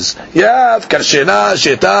advisors. Yav, Karshena,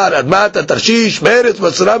 Shetar, Admata, Tarshish, Meretz,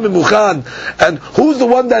 Matzra, Memuchan. And who's the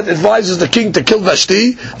one that advises the king to kill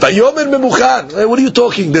Vashti? Vayomer Memuchan. Hey, what are you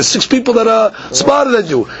talking? There's 6 people that are smarter than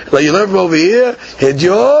you. Like you learn from over here,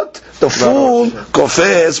 Hidyot, the fool,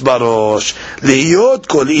 Kofes Barosh. Liyot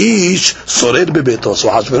kol ish sored bebeto. So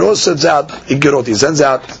Hashverosh sends out Igirot, he sends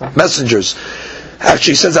out messengers.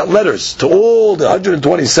 Actually, he sends out letters to all the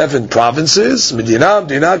 127 provinces. And what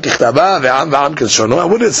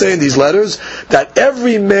did it say in these letters? That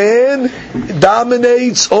every man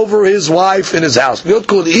dominates over his wife in his house. So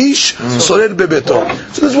this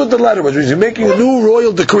is what the letter was. He's making a new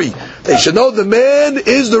royal decree. They should know the man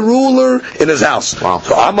is the ruler in his house. Wow.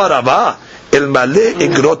 So Amar Rava,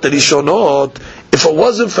 if it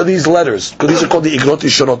wasn't for these letters, because these are called the Igrot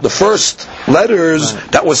Rishonot, the first letters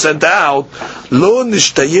that were sent out, Lo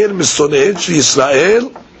nishtayer misonei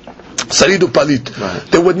Yisrael saridu palit.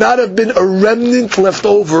 There would not have been a remnant left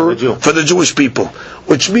over for the Jewish people.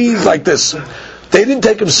 Which means like this, they didn't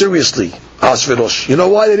take him seriously, Hashverosh. You know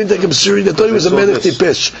why they didn't take him seriously? They thought he was a Melech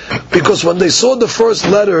Tipesh. Because when they saw the first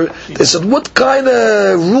letter, they said, what kind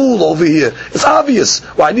of rule over here? It's obvious.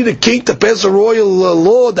 Well, I need a king to pass a royal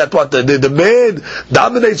law that what the man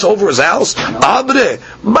dominates over his house. Amre,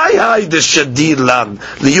 my hay de shadir lam,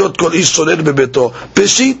 liyot kol ish sorer bebeto,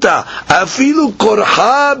 peshita, afilu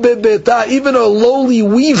korha bebeta, even a lowly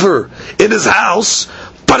weaver in his house,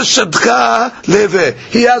 he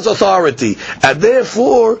has authority. And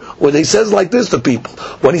therefore, when he says like this to people,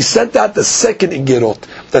 when he sent out the second Igirot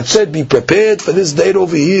that said, be prepared for this date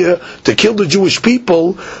over here to kill the Jewish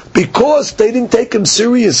people, because they didn't take him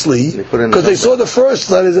seriously, because they saw the first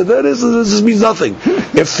letters, and this means nothing.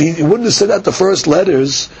 If he wouldn't have sent out the first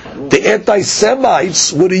letters, the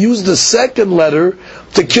anti-Semites would have used the second letter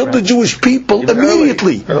to kill the Jewish people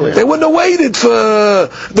immediately. They wouldn't have waited for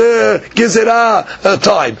the Gezerah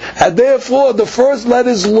time. And therefore, the first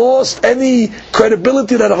letters lost any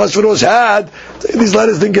credibility that Ahasuerus had. These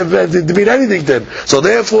letters didn't mean anything to him. So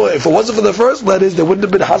therefore, if it wasn't for the first letters, there wouldn't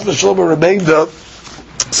have been Chas v'Shalom a remainder.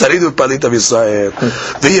 Sarid u'palit of Yisrael.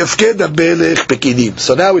 V'yefked ha'melech pekidim.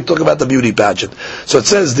 So now we talk about the beauty pageant. So it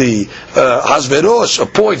says the Hashverosh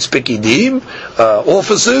appoints pekidim,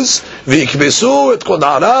 officers, v'yikbesu et kol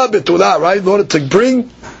na'ara betula, right, in order to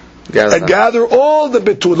bring and gather all the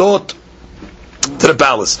betulot to the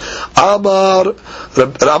palace. Amar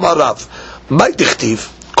Rav, my tichtiv,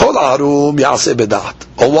 kol arum ya'aseh beda'at.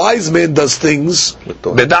 A wise man does things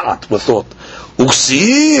beda'at, with thought.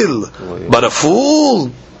 Uksil, but a fool,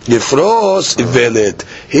 Yifros ivelet.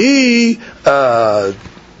 He, as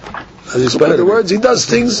you explain the words, he does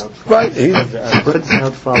things, right? He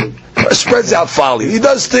spreads out folly. He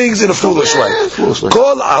does things in a foolish way.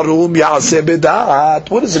 Kol arum ya'aseh beda'at.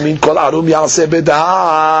 What does it mean? Kol arum ya'aseh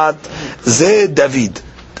beda'at. Ze David.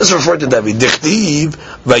 This refers to David. Dichtiv,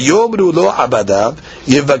 vayomru lo abadav,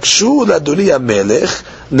 yevakshu laduni hamelech,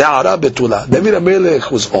 Na'ara betula. David HaMelech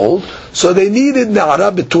was old, so they needed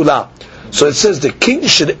Na'ara betula. So it says the king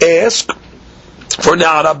should ask for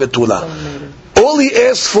Na'ara betula. All he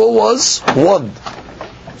asked for was one.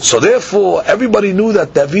 So therefore, everybody knew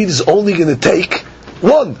that David is only going to take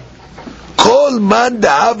one. Kol man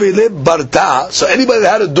da'avele barta. So anybody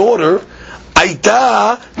that had a daughter,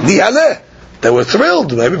 Aita ni'aleh. They were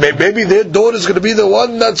thrilled. Maybe their daughter's going to be the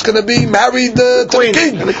one that's going to be married to the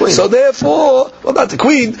king. So therefore, well, not the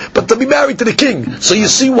queen, but to be married to the king. So you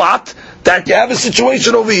see what? That you have a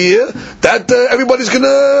situation over here that everybody's going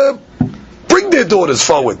to bring their daughters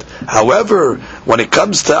forward. However, when it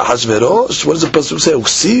comes to Ahashverosh, what does the pasuk say?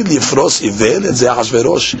 Uksil yifros ivel and ze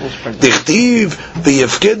Ahashverosh. Dichtiv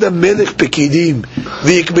v'yefkeda melech pekidim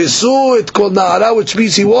v'yikbesu et kol na'ara, which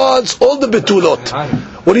means he wants all the betulot.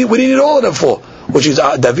 What do you need all of them for? Which is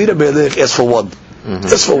David Melech asked for one.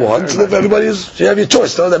 Just for one, so that you have your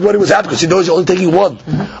choice. So everybody was happy because he knows you're only taking one.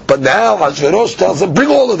 But now Ahashverosh tells them, bring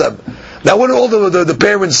all of them. Now what do all the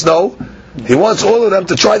parents know? He wants all of them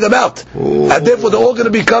to try them out. And therefore they're all going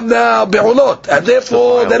to become now be'ulot. And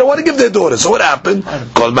therefore they don't want to give their daughters. So what happened?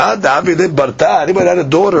 Anybody had a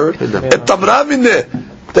daughter,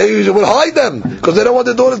 they would hide them because they don't want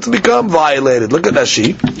their daughters to become violated. Look at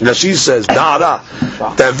Rashi. Rashi says, Na'ara.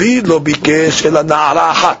 David lo bikesh ela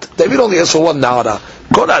na'ara hat. David only asked for one na'ara.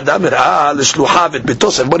 Kol adam ir'a l'shluhav et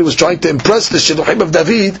bitos. Everybody was trying to impress the shluchim of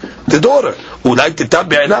David, the daughter. Ulai titab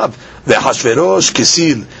be'inav. Ve'Ahashverosh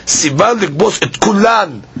kisil. Sivan likbos et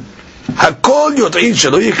kulan. Hakol yod'in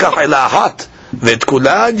shelo yikach ela hat. Ve'et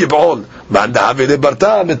kulan yib'ol. Anybody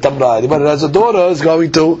that has a daughter is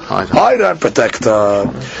going to hide her and protect her.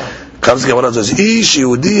 Comes Gemara and says, Ish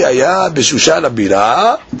Yehudi aya b'Shushan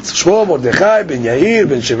habira, Shmo Mordechai ben Yair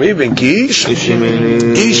ben Shimei ben Kish, Ish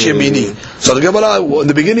Yemini. So the Gemara, in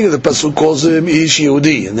the beginning of the pasuk calls him Ish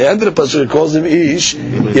Yehudi, and the end of the pasuk it calls him Ish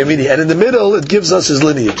Yemini, and in the middle it gives us his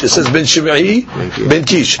lineage. It says ben Shimei ben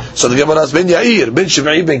Kish. So the Gemara says ben Yair ben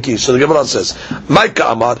Shimei ben Kish. So the Gemara says,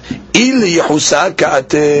 Maika Amar, Ili Yehusa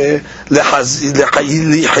ka'ate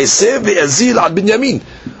lehaseh ve'azil al ben Yamin.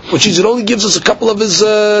 Which is, it only gives us a couple of his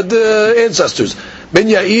ancestors. Ben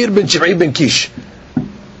Yair, Ben Shimei, Ben Kish.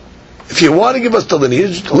 If you want to give us the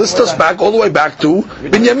lineage, list us back, all the way back to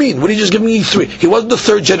Binyamin. What are you just giving me 3? He wasn't the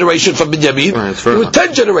 3rd generation from Binyamin. He was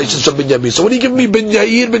 10 generations from Binyamin. So what are you giving me Ben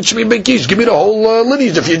Yair, Ben Shimei, Ben Kish? Give me the whole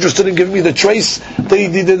lineage if you're interested in giving me the trace,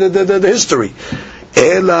 the history.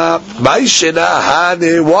 Ela, why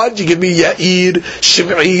did you give me Yair,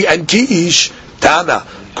 Shimei, and Kish? Tana.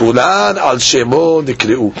 Kulan al Shemo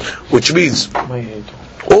Nikreu, which means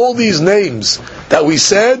all these names that we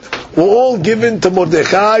said were all given to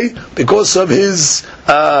Mordechai because of his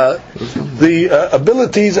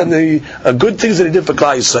abilities and the good things that he did for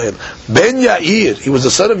Klal Yisrael. Ben Yair, he was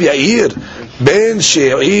the son of Yair. Ben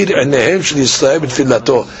She'ir and Nehem Shel Yisrael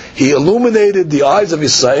b'Tfilato. He illuminated the eyes of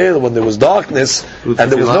Yisrael when there was darkness and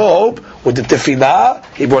there was no hope. With the Tefillah,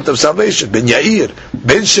 he brought them salvation. Ben Yair,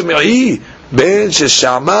 Ben Shimei, Ben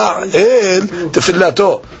Sheshama El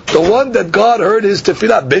Tefilato. The one that God heard his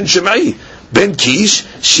tefillah, Ben Shimei. Ben Kish,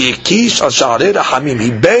 Shekish al Sha'arei Rahamim.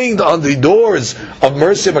 He banged on the doors of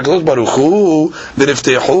mercy of HaKadosh Baruch Hu,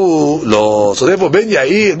 V'niftehu lo. So therefore, Ben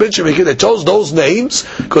Yair, Ben Shimei, they chose those names,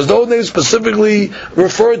 because those names specifically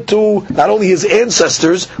referred to not only his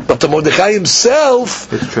ancestors, but to Mordechai himself,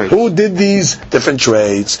 who did these different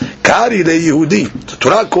trades. Kari le Yehudi. The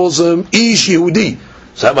Torah calls him Ish Yehudi.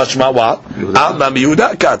 So how much what? Alma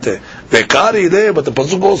Yehuda kate. Vekari there, but the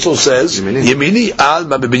pasuk also says Yemini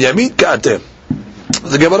Alma Binyamin kate.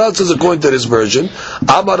 The Gemara says according to this version,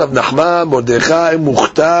 Amar of Nachman Mordechai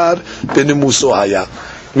Mukhtar ben Musohaya.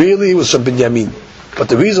 Really, he was from Binyamin. But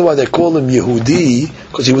the reason why they call him Yehudi,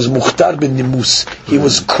 because he was Mukhtar ben Nimus. He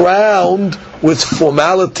was crowned with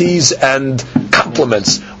formalities and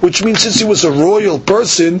compliments, which means since he was a royal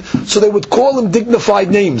person, so they would call him dignified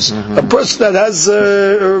names. A person that has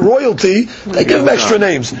royalty, they give him extra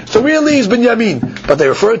names. So really he's Binyamin, but they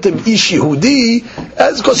refer to him Ish Yehudi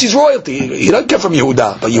as because he's royalty. He doesn't come from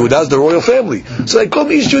Yehuda, but Yehuda is the royal family. So they call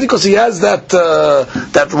him Ish Yehudi because he has that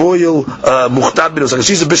royal Mukhtar bin Usaka.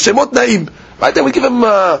 He's a B'Shemot Naim. Right, then we give him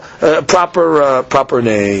proper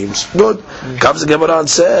names. Good. Comes the Gemara and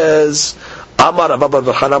says, Amar Ababar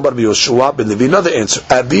V'Chanamar V'Yoshua Ben Levi. Another answer.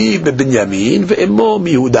 Abi Binyamin V'Emo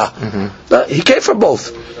Yehuda. He came from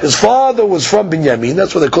both. His father was from Binyamin.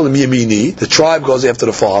 That's why they call him Yemini. The tribe goes after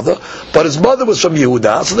the father. But his mother was from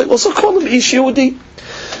Yehuda, so they also call him Ish Yehudi.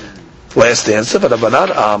 Last answer, which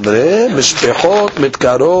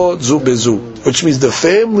means the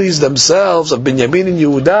families themselves of Binyamin and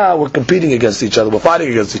Yehuda were competing against each other, were fighting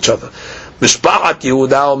against each other. Mishpachat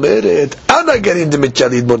Yehuda omeret, ana gerim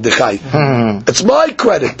demichalid Mordechai. It's my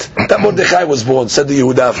credit that Mordechai was born, said the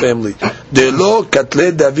Yehuda family. Delo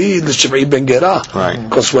katle David l'Shimei ben Gera.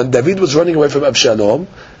 Because when David was running away from Absalom,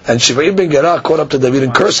 and Shimei ben Gera caught up to David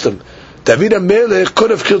and cursed him, David HaMelech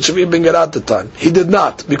could have killed Shimei ben Gera at the time. He did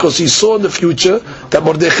not, because he saw in the future that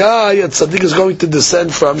Mordechai at Tzaddik is going to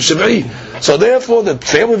descend from Shimei. So therefore, the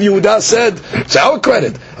family of Yehuda said, it's our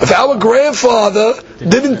credit. If our grandfather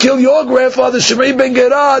didn't kill your grandfather Shimei ben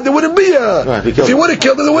Gera, there wouldn't be a. If he would have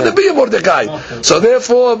killed him, there wouldn't be a Mordecai. So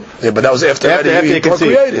therefore, but that was after he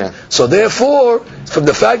procreated. Yeah. So therefore, from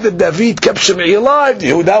the fact that David kept Shimei alive,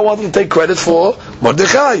 Yehuda wanted to take credit for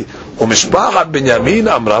Mordecai. Mishpachat Binyamin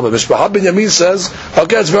Amra, but Mishpachat Binyamin says,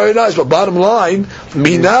 okay, it's very nice, but bottom line,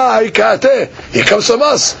 Minai Kateh, he comes from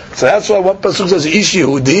us. So that's why one pasuk says Ish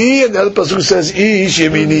Yehudi, and the other pasuk says Ish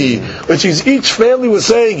Yemini, which is each family was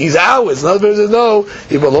saying he's ours. Another person says no,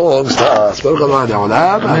 he belongs to us.